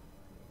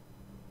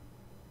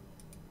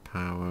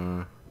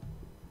 Power.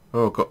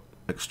 Oh, got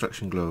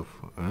extraction glove.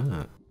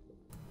 Ah.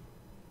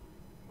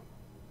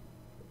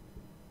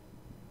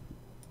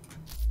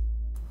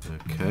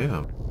 Okay.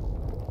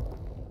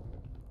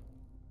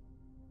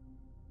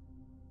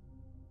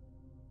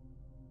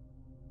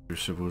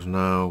 Crucible's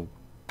now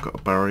got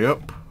a barrier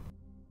up.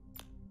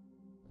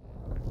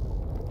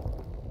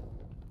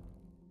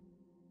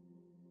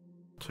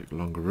 Take a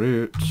longer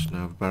route.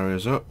 Now the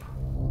barrier's up.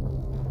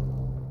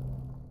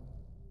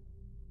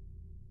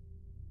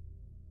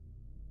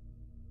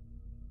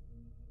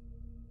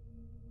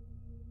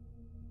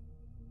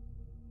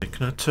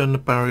 Can I turn the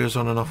barriers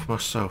on and off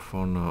myself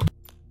or not?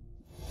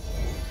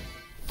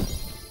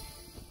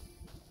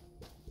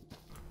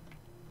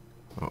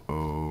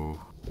 Uh-oh.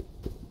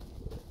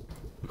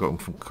 We've got them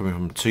from coming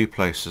from 2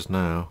 places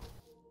now.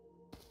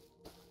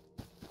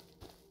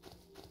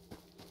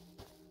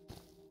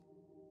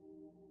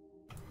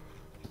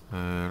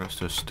 Let's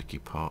do a sticky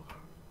pot.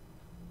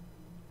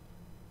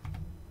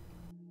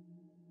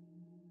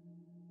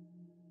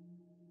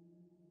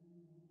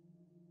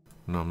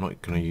 No, I'm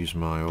not going to use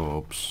my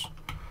orbs.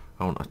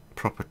 I want a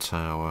proper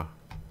tower.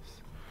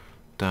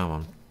 Damn,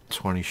 I'm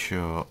 20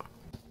 short.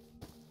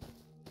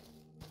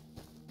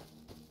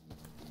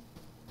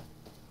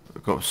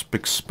 I've got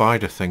big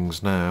spider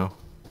things now.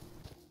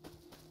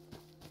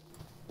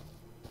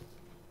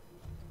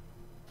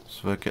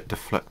 So they get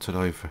deflected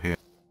over here.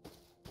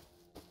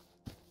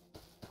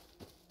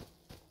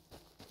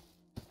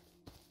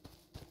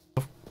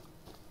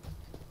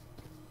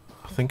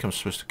 I think I'm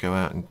supposed to go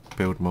out and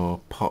build more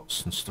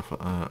pots and stuff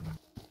like that.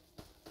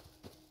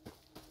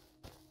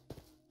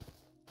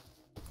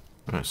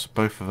 Right, so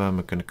both of them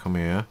are going to come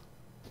here.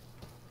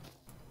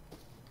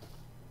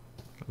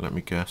 Let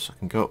me guess, I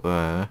can go up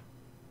there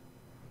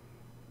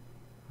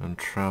and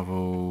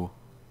travel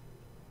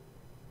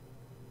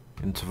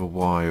into the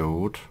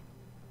wild,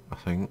 I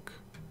think,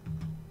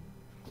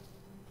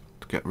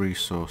 to get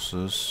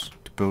resources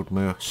to build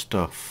more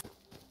stuff.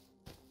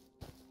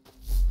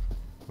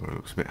 Well, it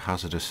looks a bit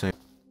hazardous here.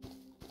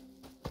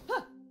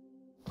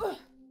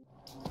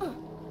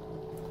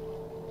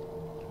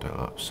 Don't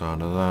like the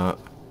sound of that.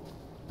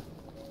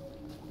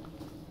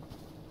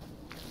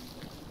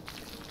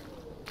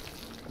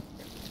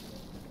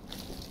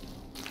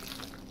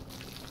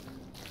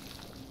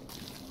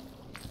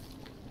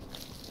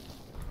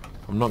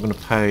 I'm not going to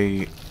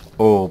pay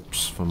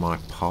orbs for my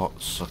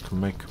pots. I can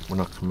make when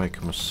I can make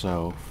them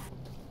myself.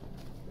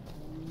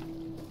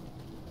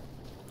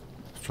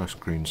 Let's try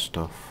green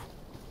stuff.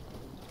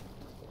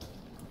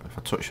 If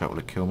I touch that, will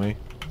it kill me?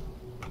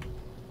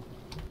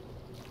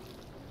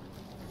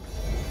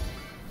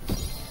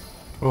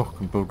 Oh, I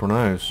can build one of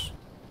those.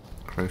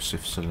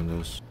 Corrosive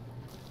cylinders.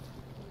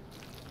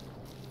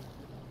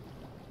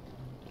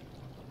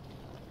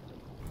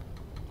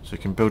 So you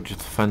can build your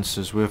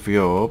defences with the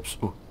orbs.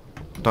 Oh,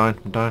 I'm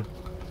dying.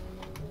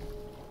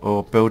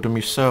 Or build them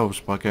yourselves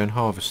by going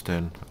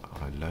harvesting.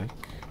 I like.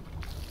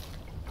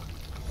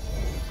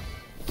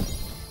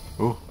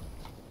 Oh,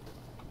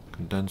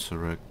 condenser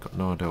rig. Got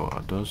no idea what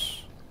that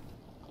does.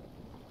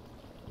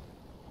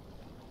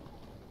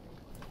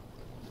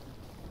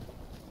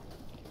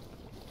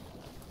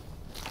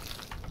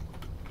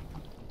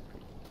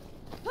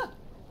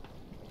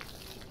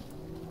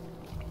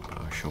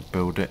 I shall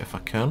build it if I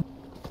can.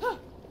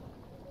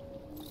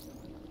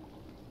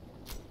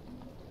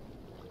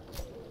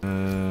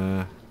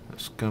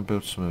 Let's go and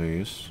build some of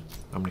these.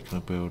 How many can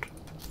I build?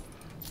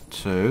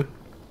 2.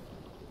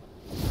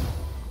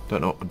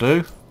 Don't know what to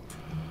do,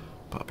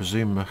 but I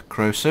presume they're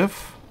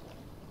corrosive.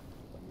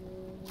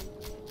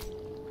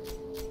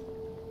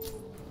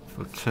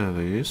 For 2 of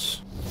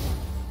these.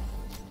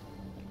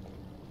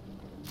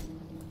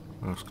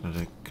 What else can I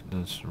do?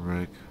 Condenser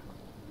rig.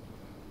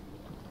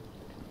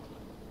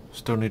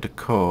 Still need a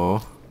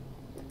core.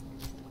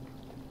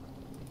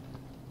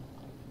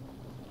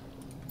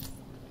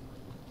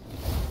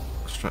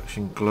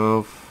 Extraction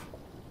glove.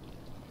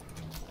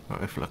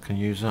 Right, if I can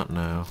use that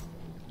now.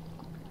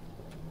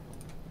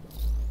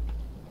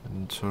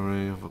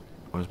 Inventory.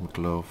 Where's my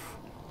glove?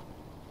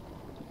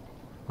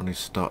 I need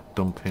to start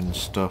dumping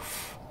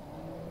stuff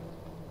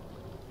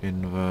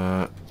in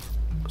the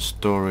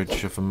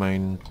storage of the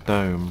main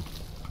dome.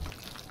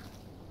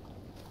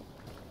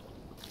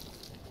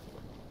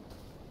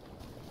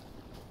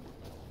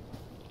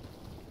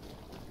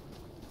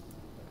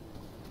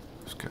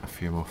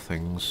 more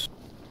things.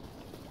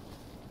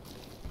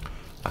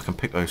 I can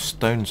pick those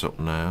stones up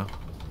now.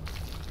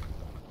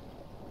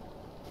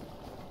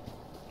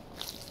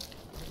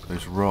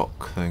 Those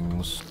rock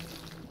things.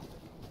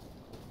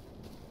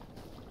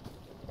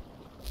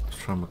 Let's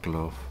try my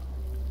glove.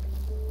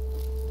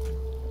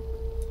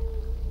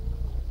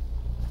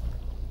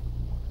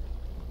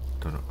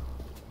 Don't know.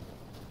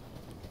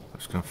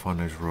 Let's go and find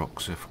those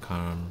rocks if I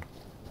can.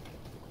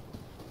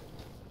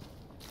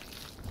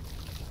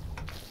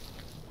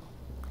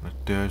 Can I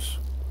do those?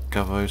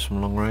 Gather those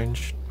from long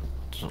range?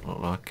 Doesn't look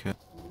like it.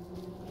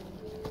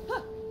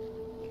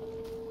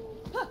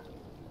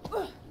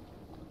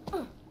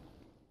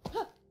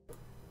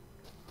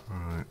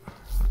 Right,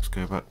 let's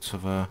go back to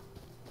there.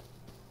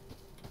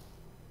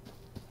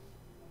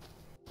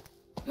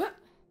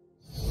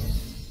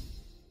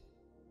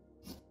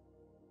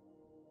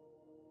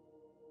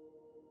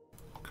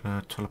 Can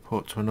I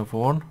teleport to another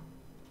one?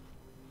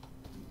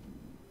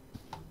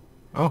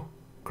 Oh,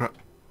 crap.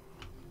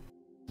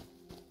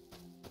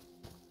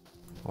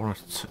 I want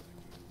to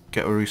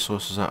get the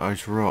resources out of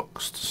those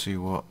rocks to see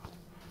what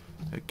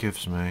it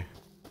gives me.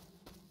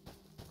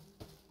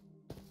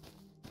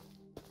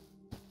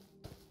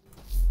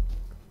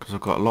 Because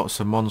I've got lots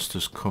of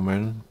monsters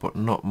coming, but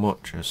not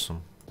much is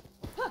some.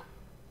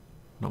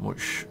 Not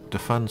much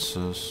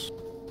defences.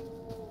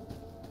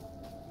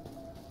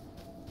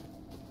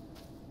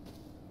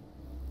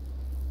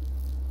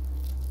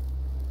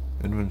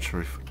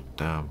 Inventory for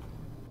damn.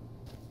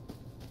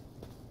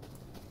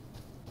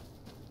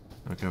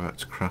 I'll go back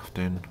to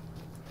crafting.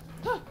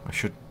 I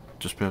should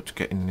just be able to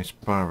get in this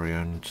barrier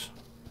and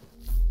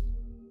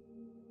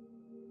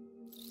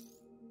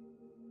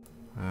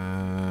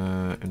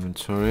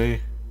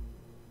inventory.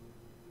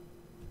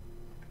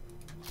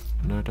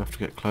 No, I'd have to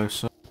get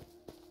closer.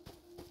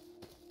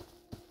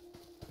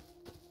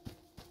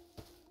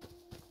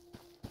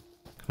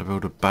 Can I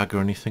build a bag or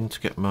anything to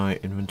get my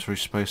inventory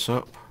space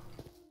up?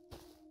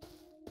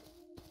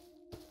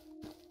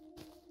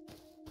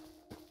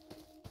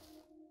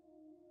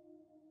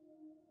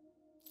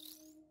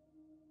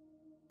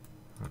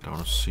 I don't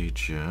want to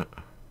siege yet.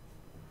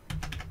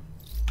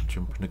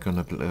 Jumping the gun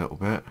a little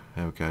bit.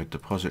 There we go.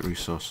 Deposit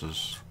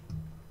resources.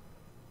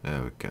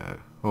 There we go.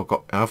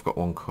 Oh, I've got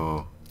one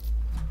core.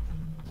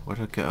 Where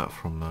did I get that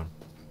from then?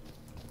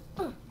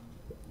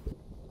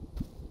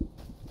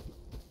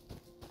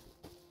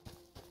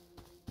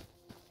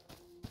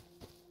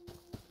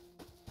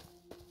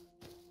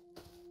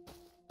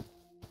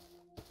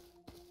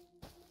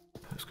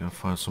 Let's go and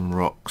find some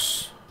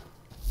rocks.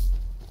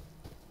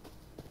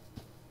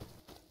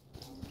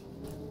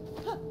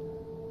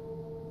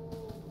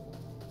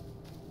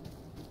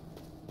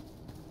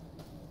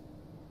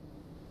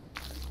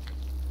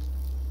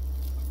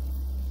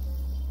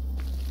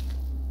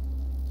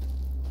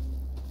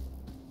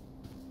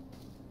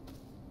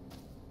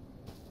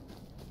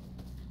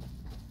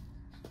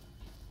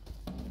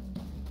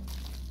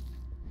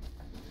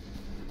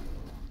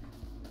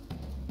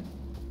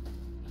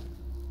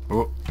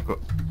 Oh, got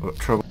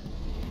trouble.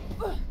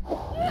 That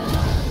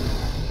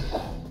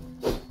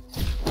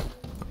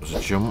was a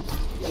jump.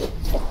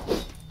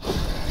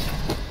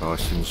 Oh,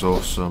 this thing's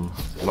awesome.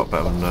 A lot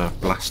better than the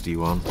blasty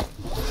one.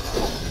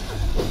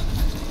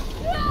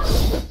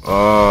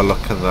 Oh,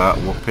 look at that.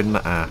 Whooping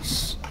the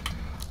ass.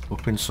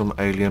 Whooping some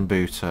alien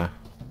booter.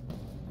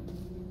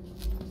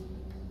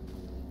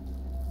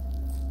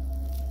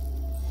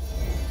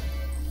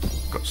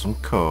 Got some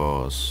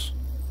cores.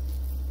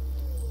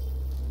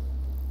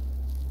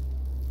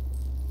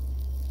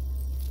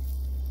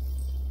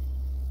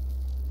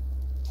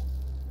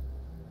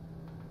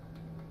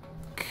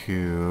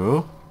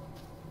 Cool.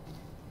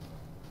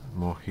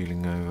 More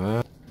healing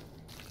over.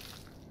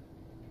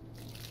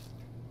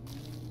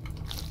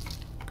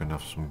 Gonna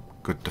have some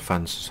good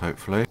defences,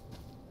 hopefully.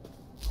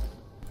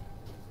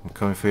 I'm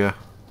coming for you.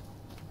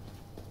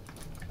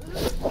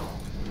 Look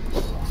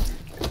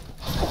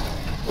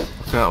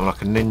at that, I'm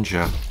like a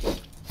ninja.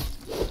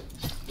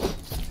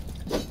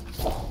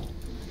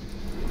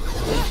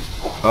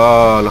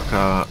 Oh, look at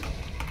that.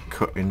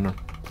 Cutting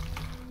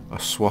a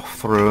swath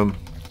through them.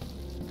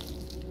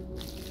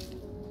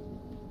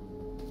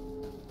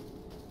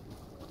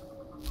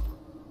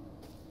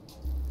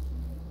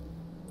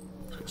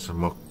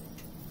 Some more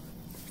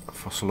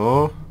fossil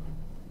ore.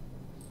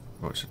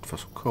 Oh, it said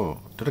fossil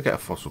core. Did I get a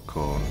fossil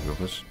core on the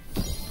others?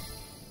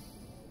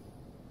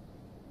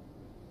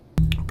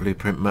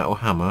 Blueprint metal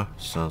hammer.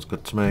 Sounds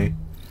good to me.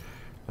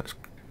 Let's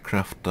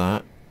craft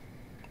that.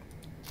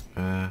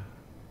 I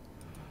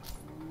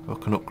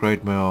can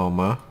upgrade my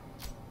armour.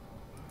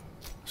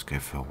 Let's go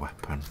for a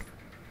weapon.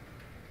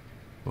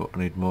 Oh, I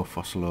need more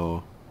fossil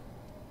ore.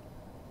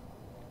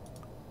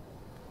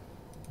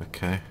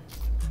 Okay.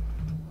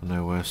 I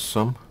know where's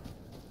some.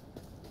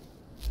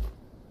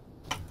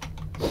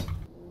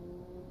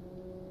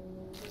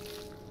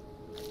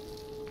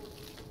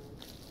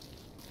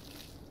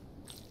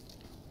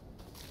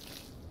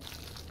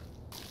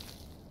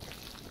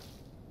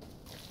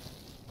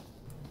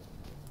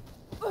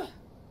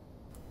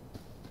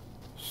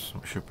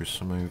 should be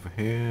some over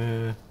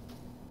here.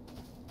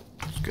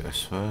 Let's get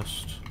this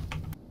first.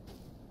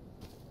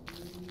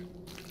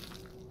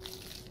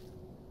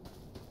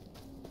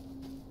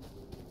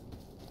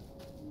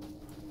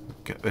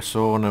 Get this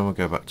all and then we'll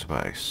go back to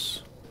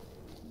base.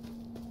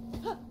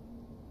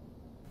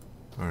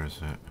 Where is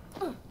it?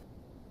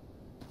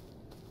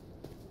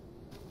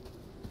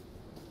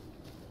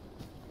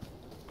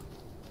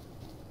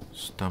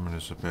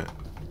 Stamina's a bit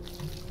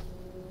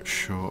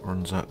short,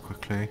 runs out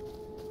quickly.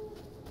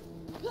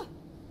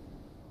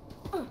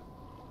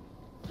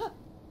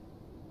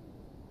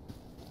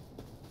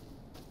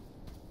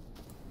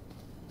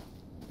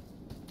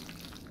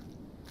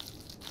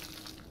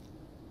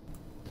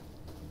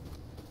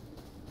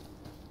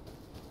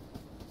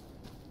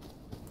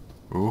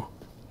 Oh,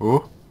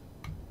 oh.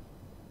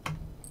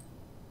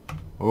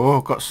 Oh,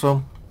 I've got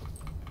some.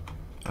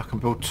 I can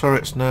build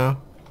turrets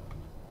now.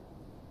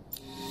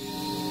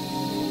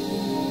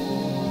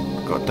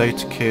 I've got a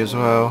data key as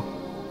well.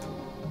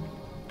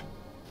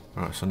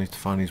 Right, so I need to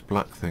find these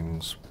black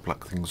things.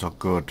 Black things are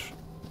good.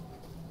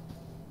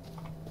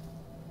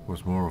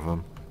 There's more of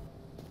them.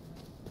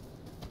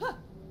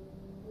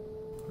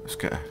 Let's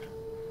get a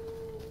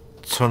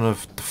ton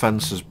of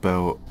defences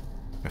built,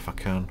 if I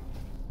can.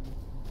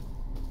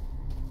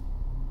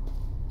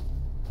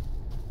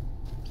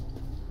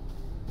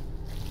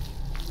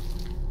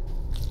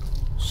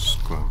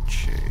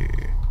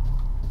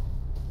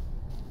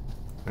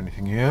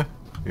 Anything here?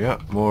 Yeah,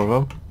 more of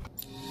them.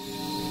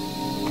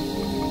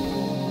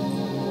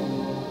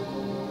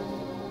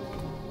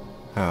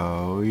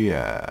 Oh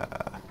yeah.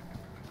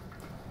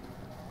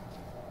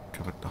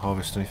 Can I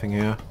harvest anything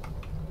here?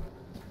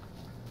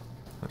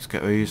 Let's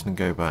get these and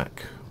go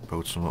back.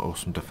 Build some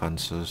awesome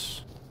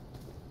defences.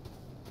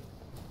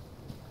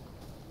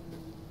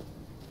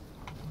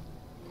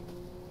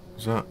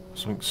 Is that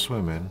something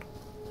swimming?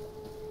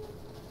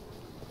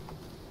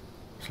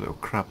 It's a little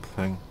crab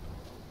thing.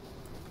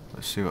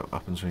 Let's see what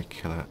happens when you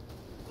kill it.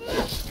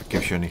 If it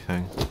gives you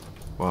anything.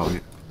 Wow.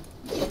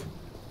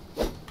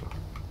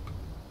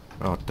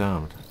 Oh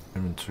damn,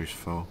 inventory's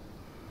full.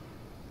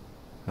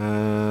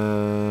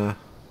 I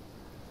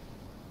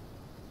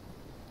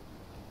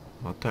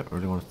don't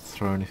really want to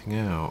throw anything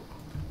out.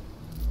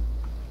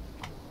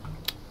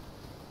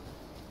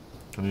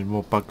 I need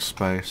more bug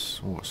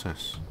space. What's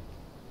this?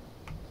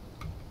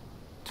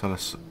 Tell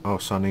us. Oh,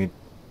 so I need.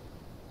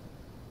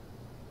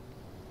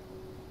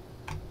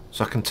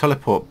 So I can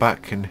teleport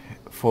back and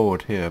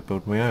forward here,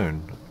 build my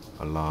own.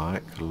 I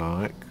like.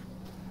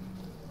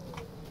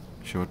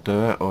 Should I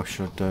do it or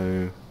should I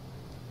do...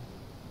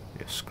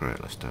 Yeah, screw it,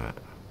 let's do it.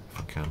 If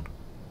I can.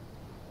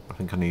 I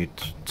think I need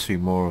 2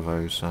 more of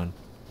those then.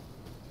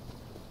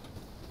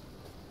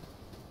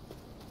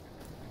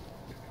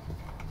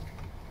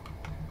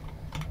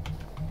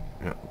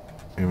 Yep,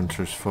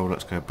 inventory's full,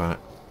 let's go back.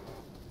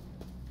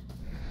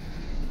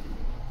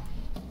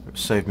 It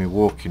saved me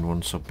walking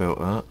once I built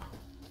that.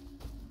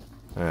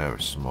 There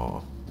is some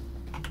more.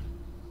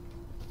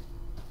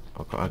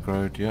 I've got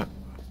aggroed, yeah.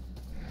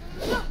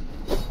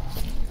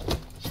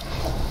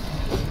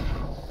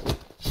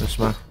 This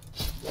man.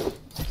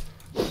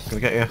 Gonna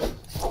get you.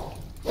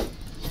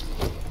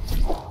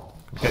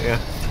 Gonna get you.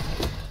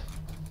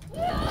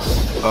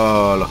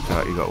 Oh, look at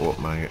that, you got whooped,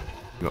 mate.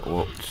 You got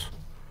whooped.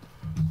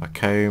 I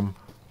came.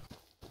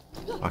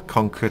 I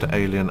conquered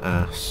alien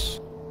ass.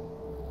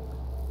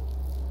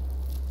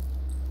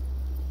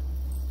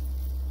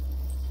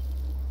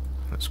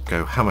 Let's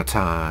go hammer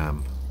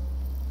time.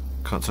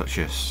 Can't touch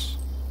this.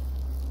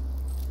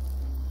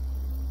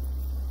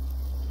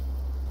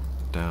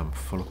 Damn,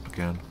 full up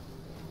again.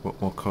 What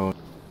more card?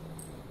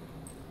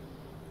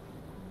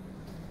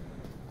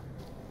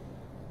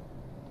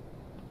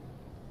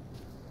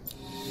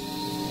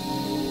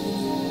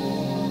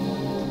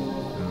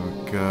 There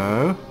we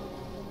go.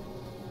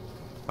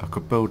 I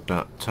could build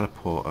that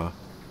teleporter.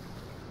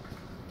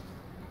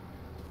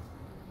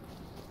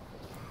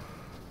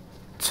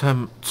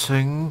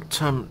 Tempting.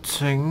 I'm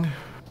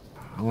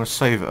going to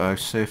save it though,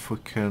 see if we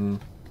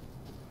can...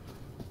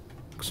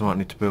 Because I might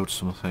need to build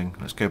something.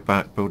 Let's go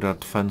back, build our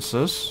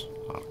defences.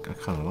 I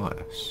kind of like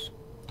this.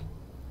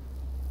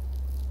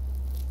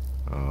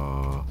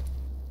 Oh.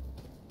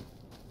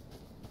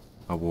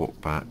 I'll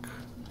walk back.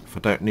 If I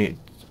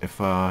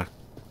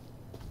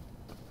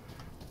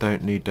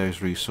don't need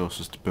those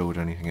resources to build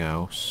anything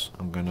else,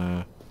 I'm going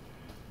to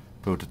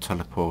build a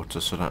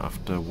teleporter so I don't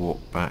have to walk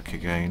back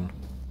again.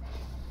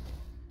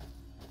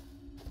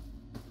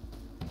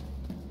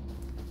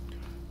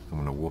 I'm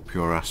gonna whoop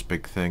your ass,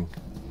 big thing.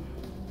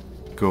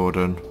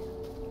 Gordon.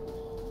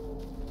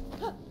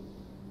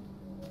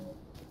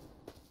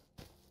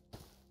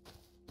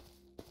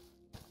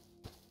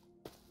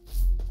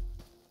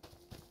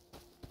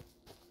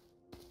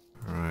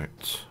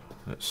 Right,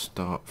 let's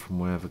start from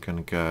where we're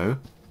gonna go.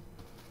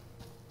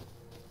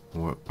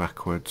 Work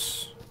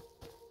backwards.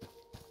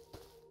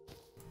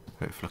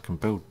 Hopefully I can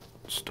build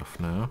stuff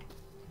now.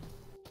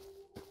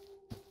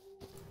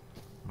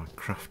 My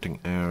crafting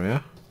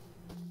area.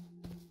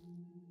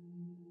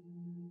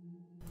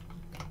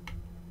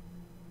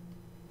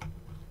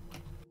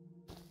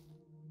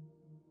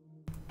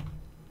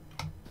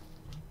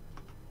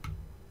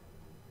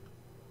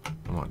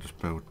 I might just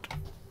build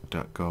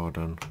that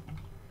garden.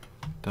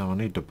 Damn, I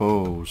need the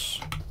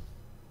balls.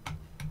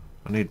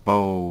 I need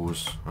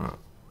bowls. Right,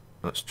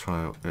 let's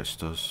try what this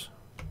does.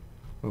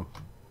 Oh.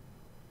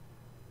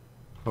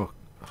 Oh,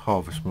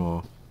 harvest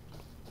more.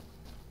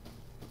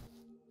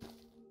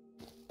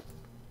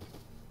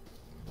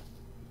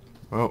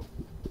 Well,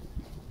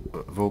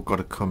 I've all got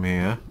to come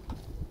here.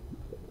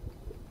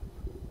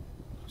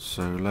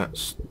 So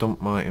let's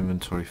dump my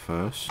inventory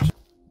first.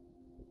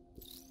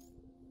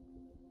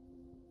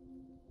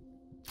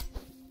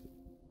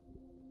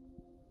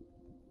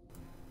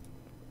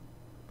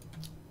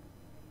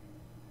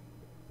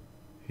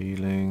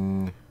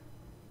 Healing.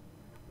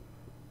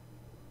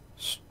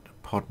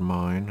 Pod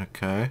mine,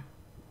 okay.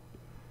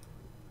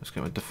 Let's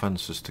get my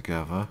defences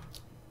together.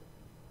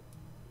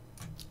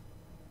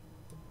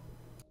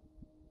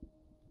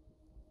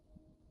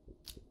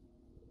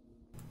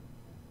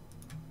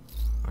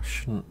 I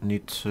shouldn't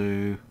need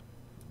to...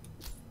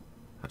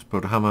 Let's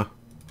build a hammer.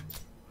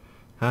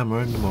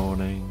 Hammer in the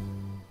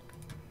morning.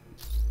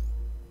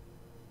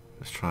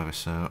 Let's try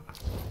this out.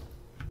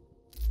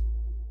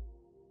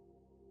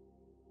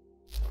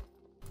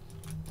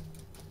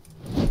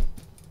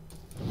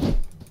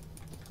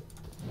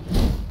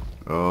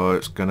 Oh,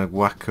 it's gonna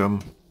whack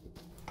 'em.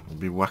 It'll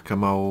be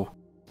whack-a-mole.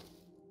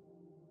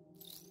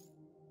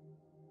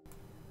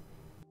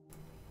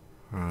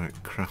 Right,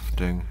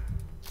 crafting.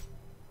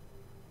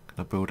 Can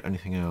I build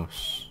anything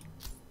else?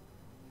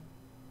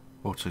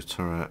 Auto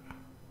turret.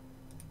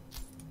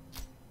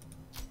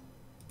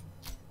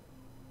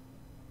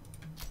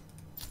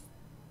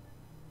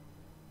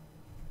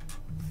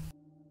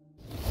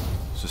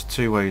 So there's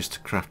two ways to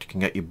craft. You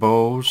can get your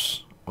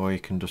balls, or you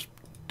can just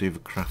do the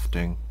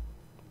crafting.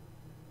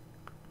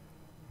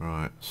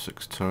 Right,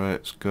 6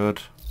 turrets,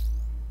 good.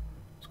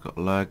 It's got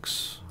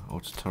legs,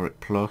 auto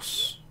turret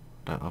plus,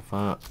 don't have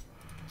that.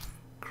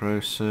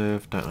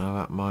 Corrosive, don't have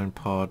that. Mine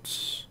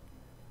pods.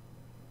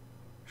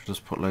 Should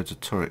just put loads of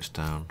turrets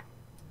down.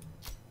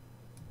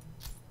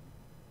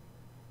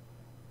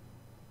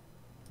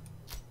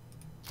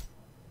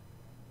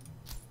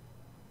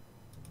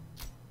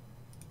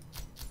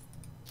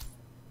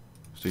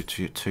 Let's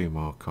do two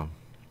more, come.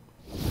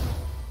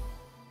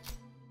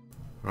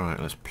 Right,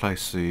 let's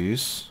place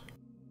these.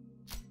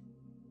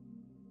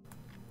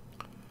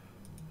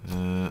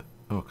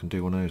 Oh, I can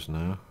do one of those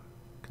now.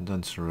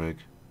 Condenser rig.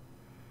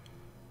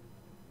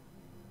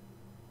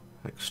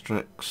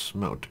 Extracts,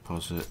 metal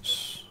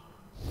deposits.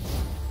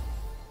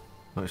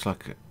 Oh, it's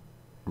like a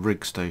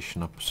rig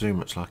station. I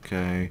presume it's like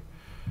a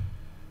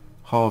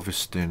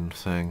harvesting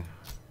thing.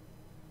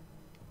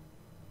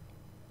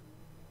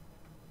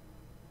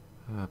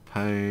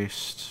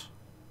 Paste.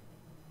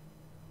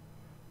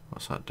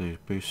 What's that do?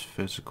 Boost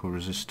physical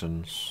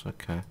resistance.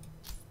 Okay.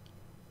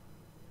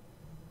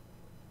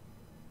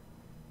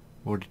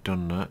 Already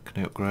done that.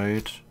 Can I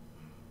upgrade?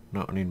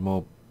 No, I need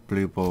more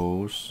blue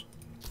balls.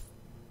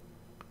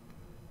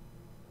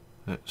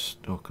 Let's.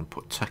 Oh, I can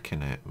put tech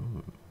in it.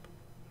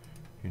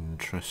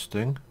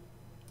 Interesting.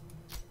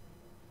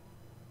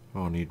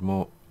 Oh, I need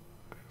more.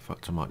 In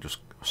fact, I might just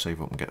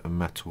save up and get a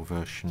metal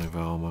version of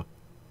armour.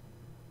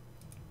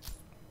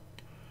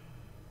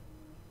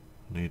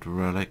 Need a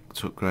relic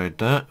to upgrade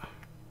that.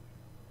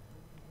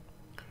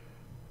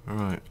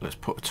 Alright, let's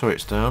put the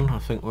turrets down. I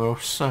think we're all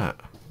set.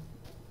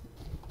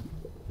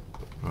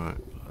 Right,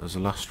 as a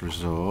last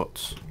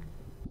resort.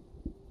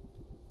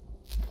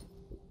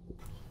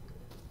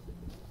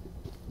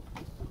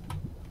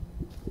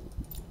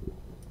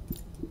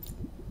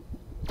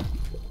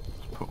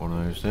 Let's put one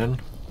of those in.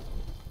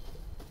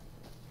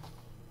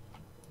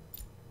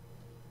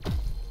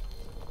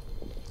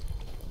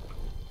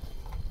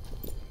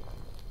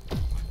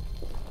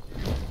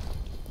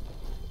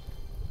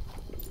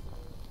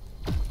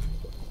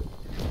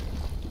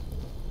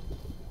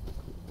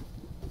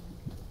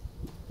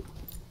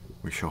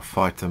 We shall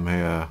fight them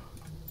here.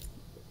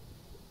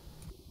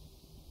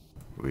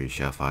 We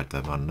shall fight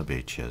them on the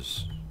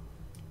beaches.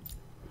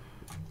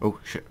 Oh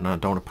shit, no, I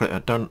don't want to put it, I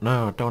don't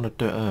want to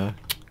do it there.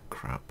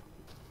 Crap.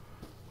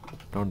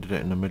 Don't want to do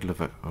it in the middle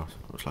of it. Oh,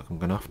 looks like I'm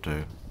going to have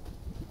to.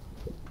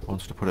 I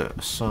wanted to put it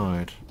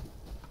aside.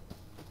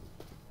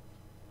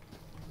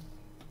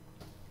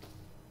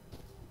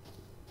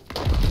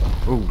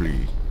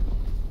 Holy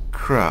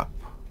crap.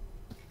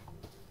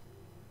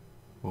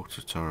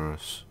 Water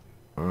terrorists.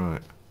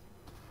 Alright.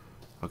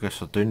 I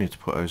guess I do need to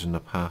put those in the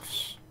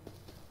paths.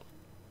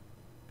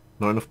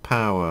 Not enough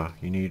power.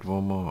 You need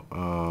one more.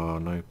 Oh,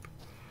 nope.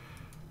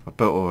 I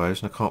built all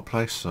those and I can't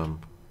place them.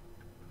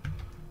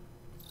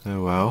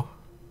 Oh well.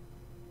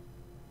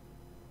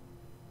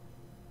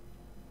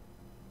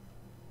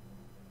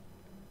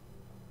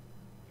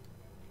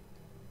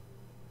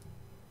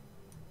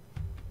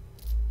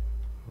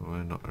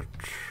 We're not a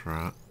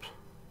trap.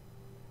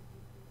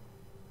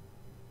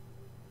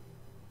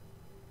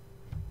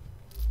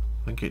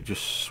 I think it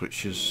just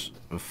switches,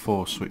 the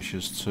 4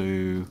 switches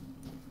to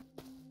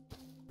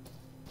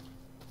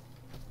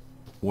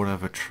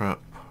whatever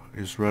trap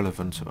is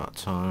relevant at that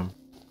time.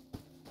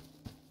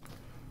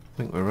 I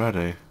think we're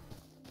ready.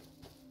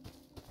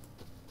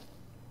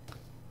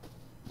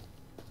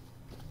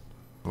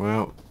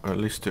 Well, at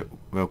least it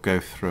will go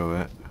through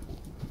it.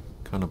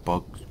 Kind of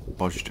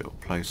bodged it up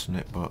placing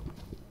it, but...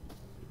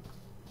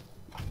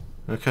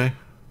 Okay.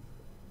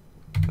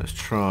 Let's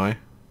try.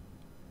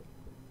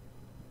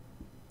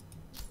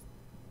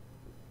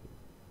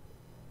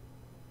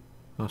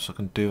 Oh, so I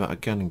can do that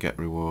again and get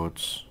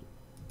rewards.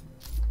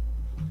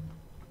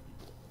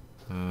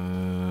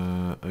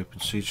 Open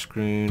siege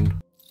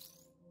screen.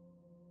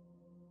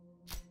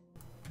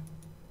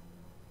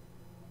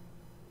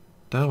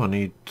 Damn, I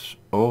need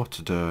ore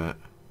to do it.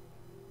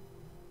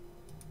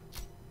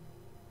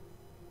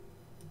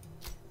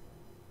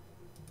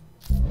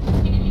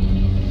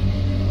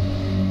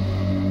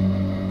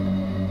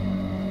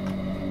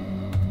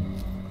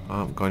 I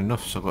haven't got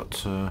enough, so I've got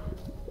to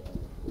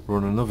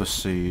run another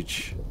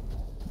siege.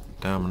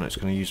 Damn, and it's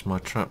going to use my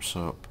traps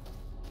up.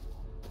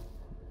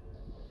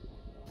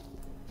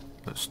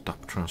 Let's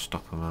try and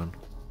stop her, man.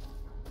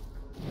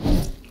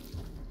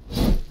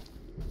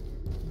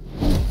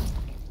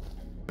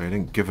 They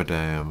didn't give a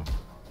damn.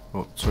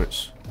 Oh, so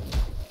it's...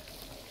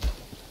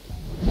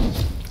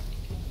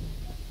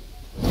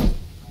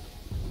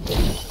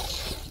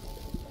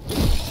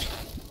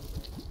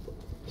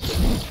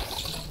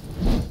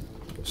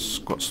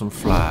 Got some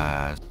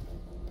flares.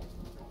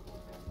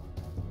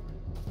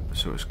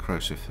 Let's see what this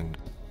corrosive thing.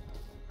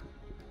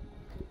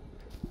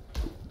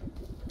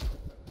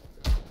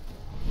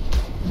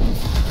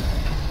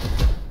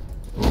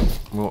 Oh,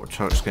 water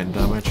turret's getting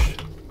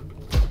damaged.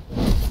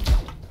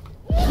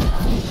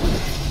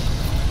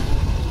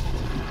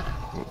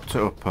 Put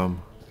it up,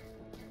 can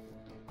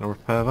I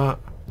repair that?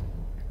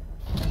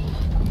 I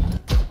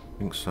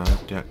think so.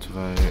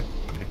 Deactivate,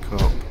 pick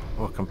up.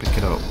 Oh, I can pick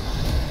it up.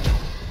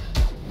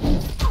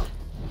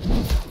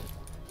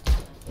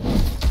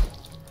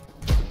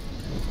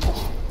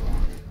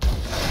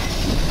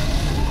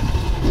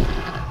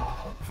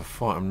 If I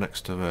fight him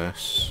next to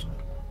this,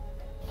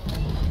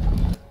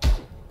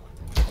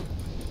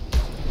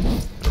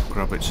 it'll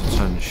grab its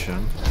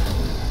attention.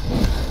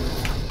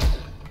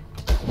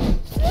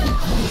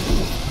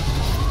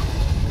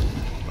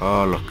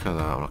 Oh, look at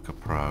that, like a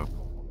pro.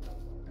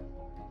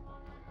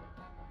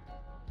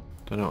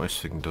 Don't know what this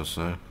thing does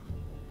though.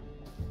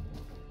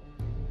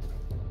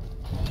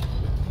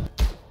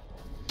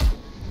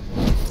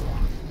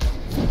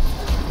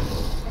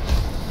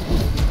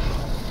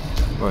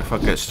 Well, if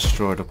that gets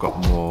destroyed, I've got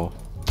more.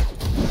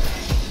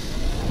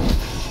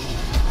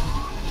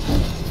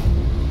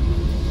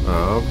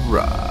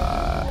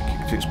 Alright, kick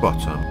it to its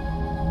bottom.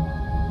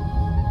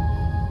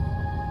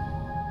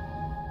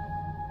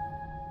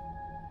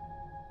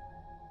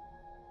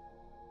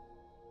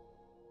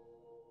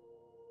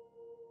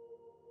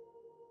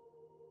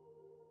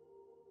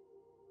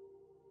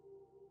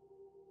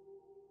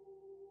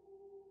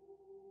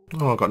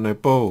 Oh, I've got no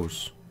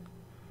balls.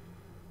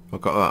 I've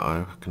got that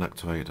though, I can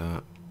activate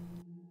that.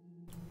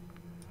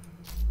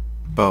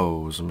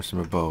 Bowls, I'm missing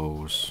my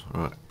bowls.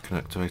 Right, can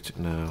activate it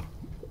now.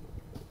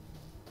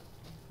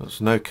 That's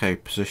an okay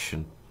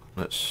position.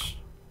 Let's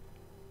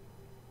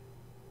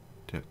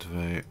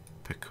deactivate,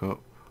 pick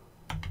up.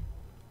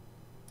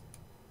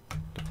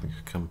 Don't think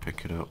I can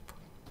pick it up.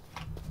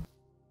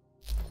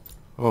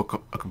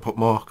 Oh, I can put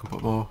more, I can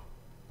put more.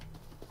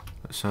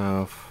 Let's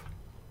have...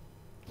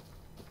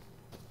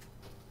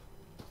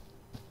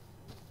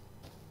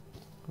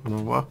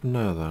 Oh, what happened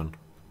there then?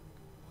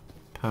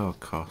 Power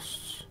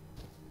costs.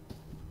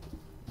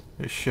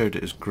 It showed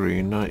it as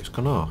green, now it's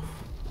gone off.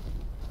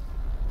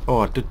 Oh,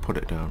 I did put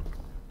it down.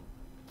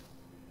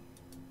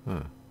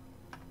 Oh,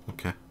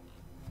 okay.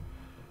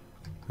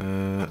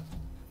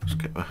 Let's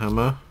get my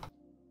hammer.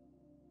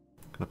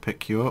 Can I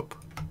pick you up?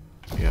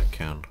 Yeah, I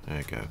can. There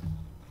you go.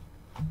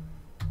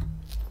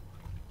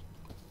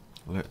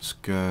 Let's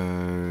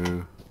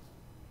go...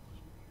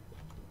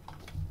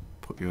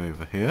 Put you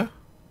over here.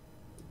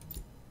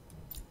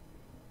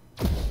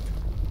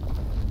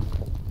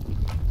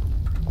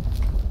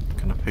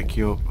 Pick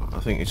you up. I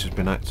think it's just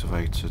been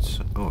activated.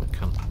 So, oh, I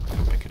can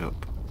pick it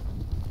up.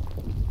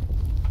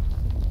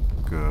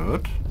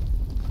 Good.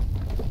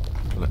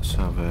 Let's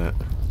have it.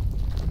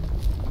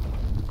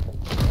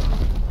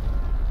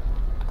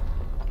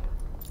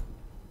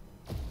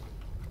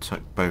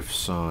 Attack both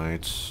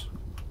sides.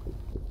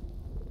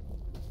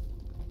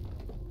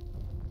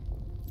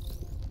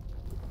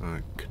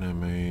 Right, can I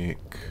make...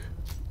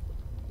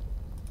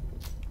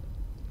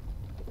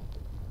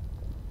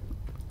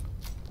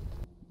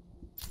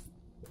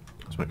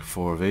 Let's make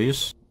 4 of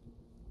these.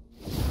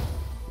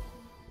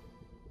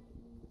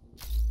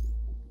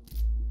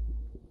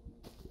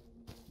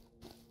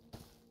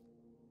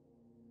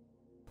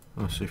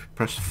 Oh, so if you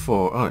press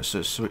 4, oh, it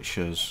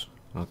switches.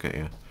 I'll get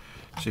you.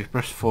 So if you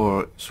press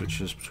 4, it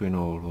switches between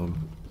all of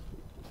them.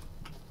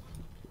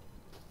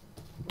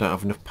 Don't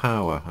have enough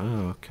power.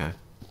 Oh, okay.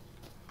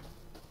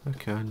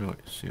 Okay, I know.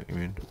 See what you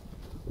mean.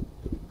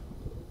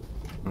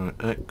 Right,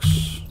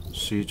 X,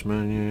 siege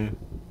menu.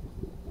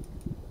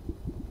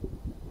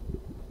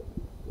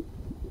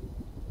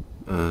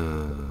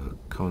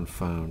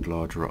 Confound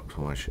large rock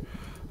formation.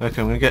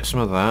 Okay, I'm going to get some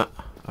of that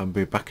and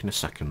be back in a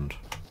second.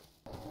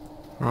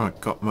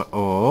 Right, got my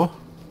ore.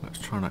 Let's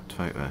try and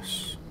activate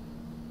this.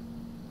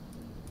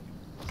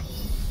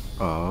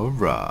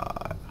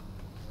 Alright.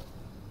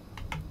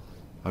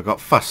 I got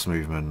fast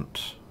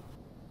movement.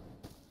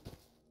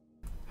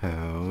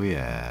 Oh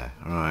yeah.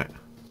 Right.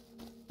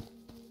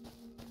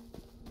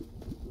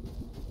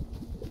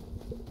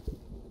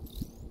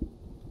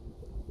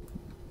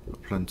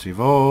 Got plenty of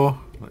ore.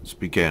 Let's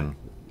begin.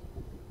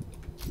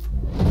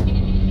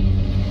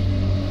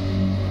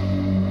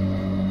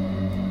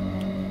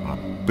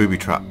 Booby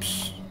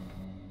traps.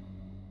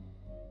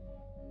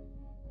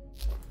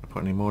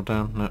 Put any more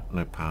down? No,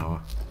 no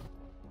power.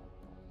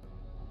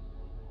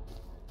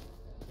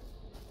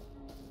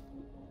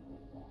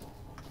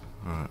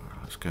 Right,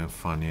 let's go and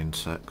find the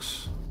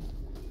insects.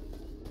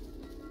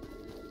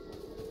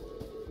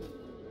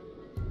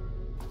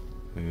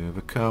 Here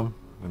they come.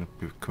 I'm going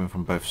to be coming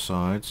from both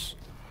sides.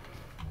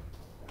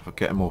 If I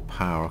get more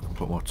power, I can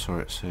put more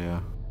turrets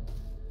here.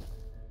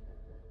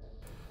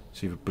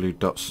 See the blue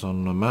dots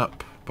on the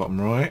map, bottom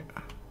right.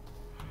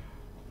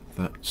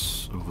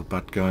 That's all the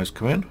bad guys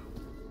come in.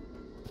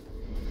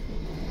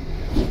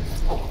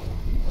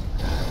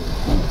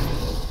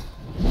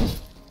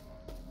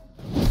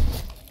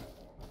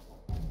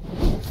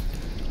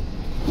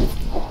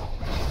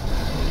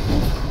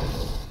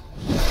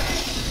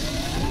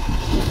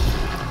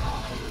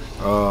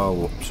 Oh,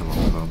 whoops, I'm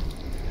wrong.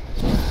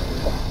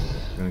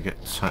 Gonna get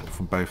attacked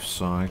from both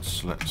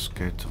sides. Let's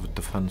go to the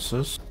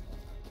defences.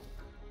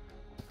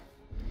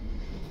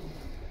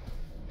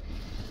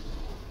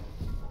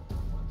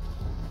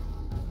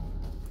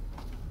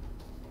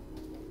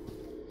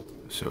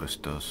 Let's see what this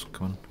does.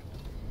 Come on.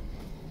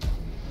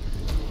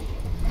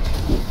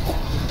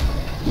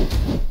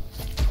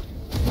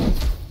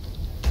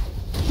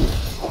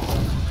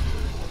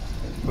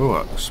 Oh,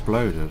 it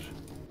exploded.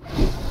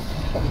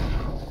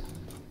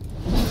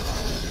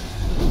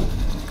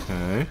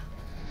 Okay.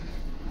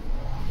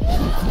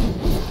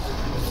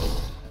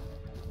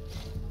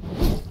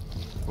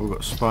 Oh, we've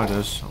got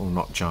spiders. Oh,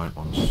 not giant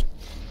ones.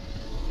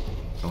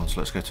 Come on,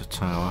 so let's go to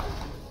tower.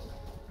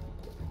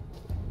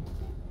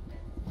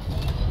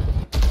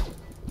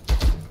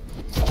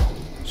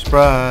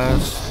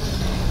 Surprise!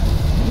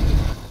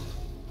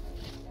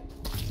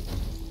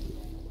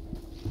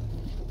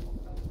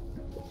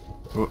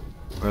 Oh,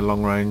 we're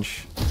long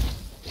range.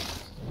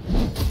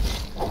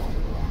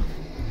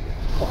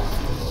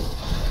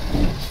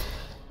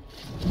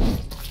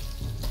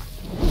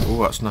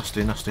 Oh, that's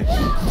nasty, nasty.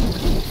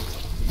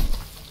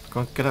 Go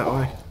on, get out of the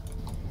way.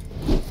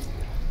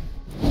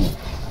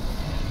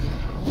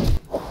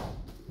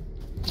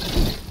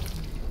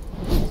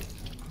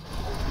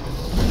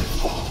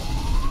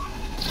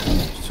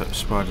 Let's take the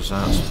spiders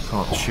out so we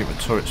can't shoot the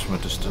turrets from a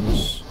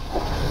distance.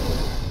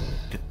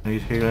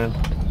 Need healing.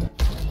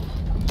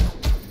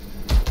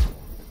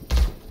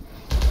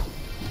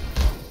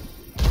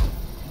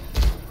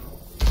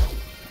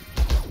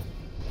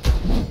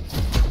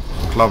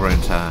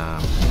 Clobbering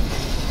time.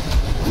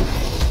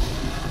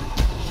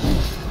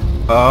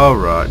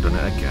 Alright, done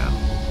it again.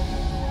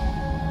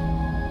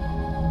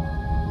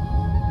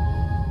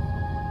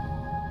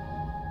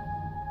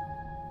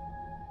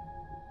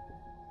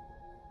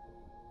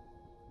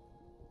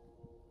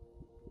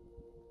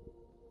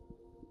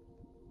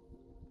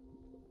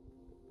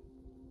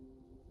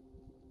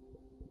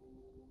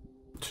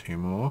 Two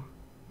more.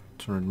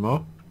 200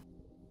 more.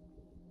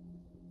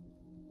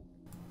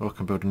 Oh, I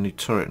can build a new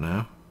turret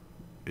now.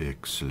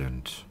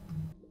 Excellent.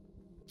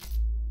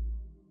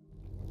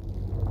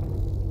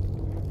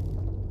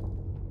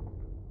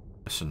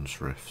 Essence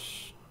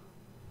rifts.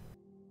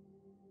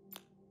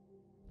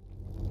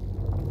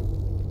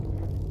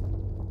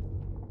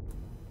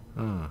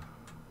 Ah.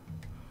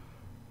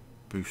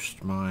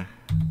 Boost my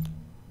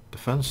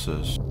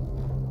defences.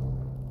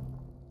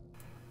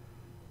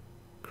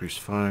 Increase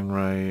firing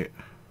rate.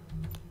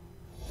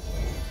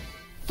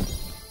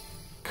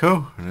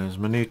 Cool, and there's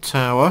my new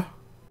tower.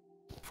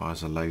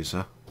 Fires a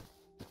laser.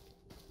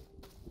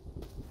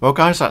 Well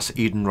guys, that's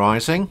Eden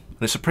Rising,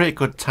 and it's a pretty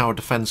good tower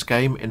defense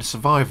game in a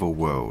survival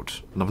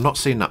world, and I've not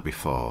seen that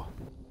before.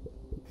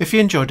 If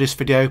you enjoyed this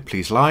video,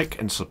 please like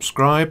and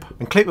subscribe,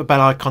 and click the bell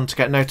icon to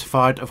get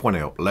notified of when I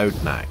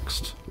upload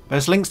next.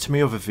 There's links to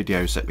my other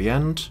videos at the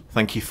end.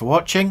 Thank you for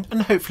watching,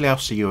 and hopefully I'll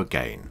see you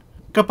again.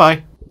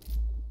 Goodbye.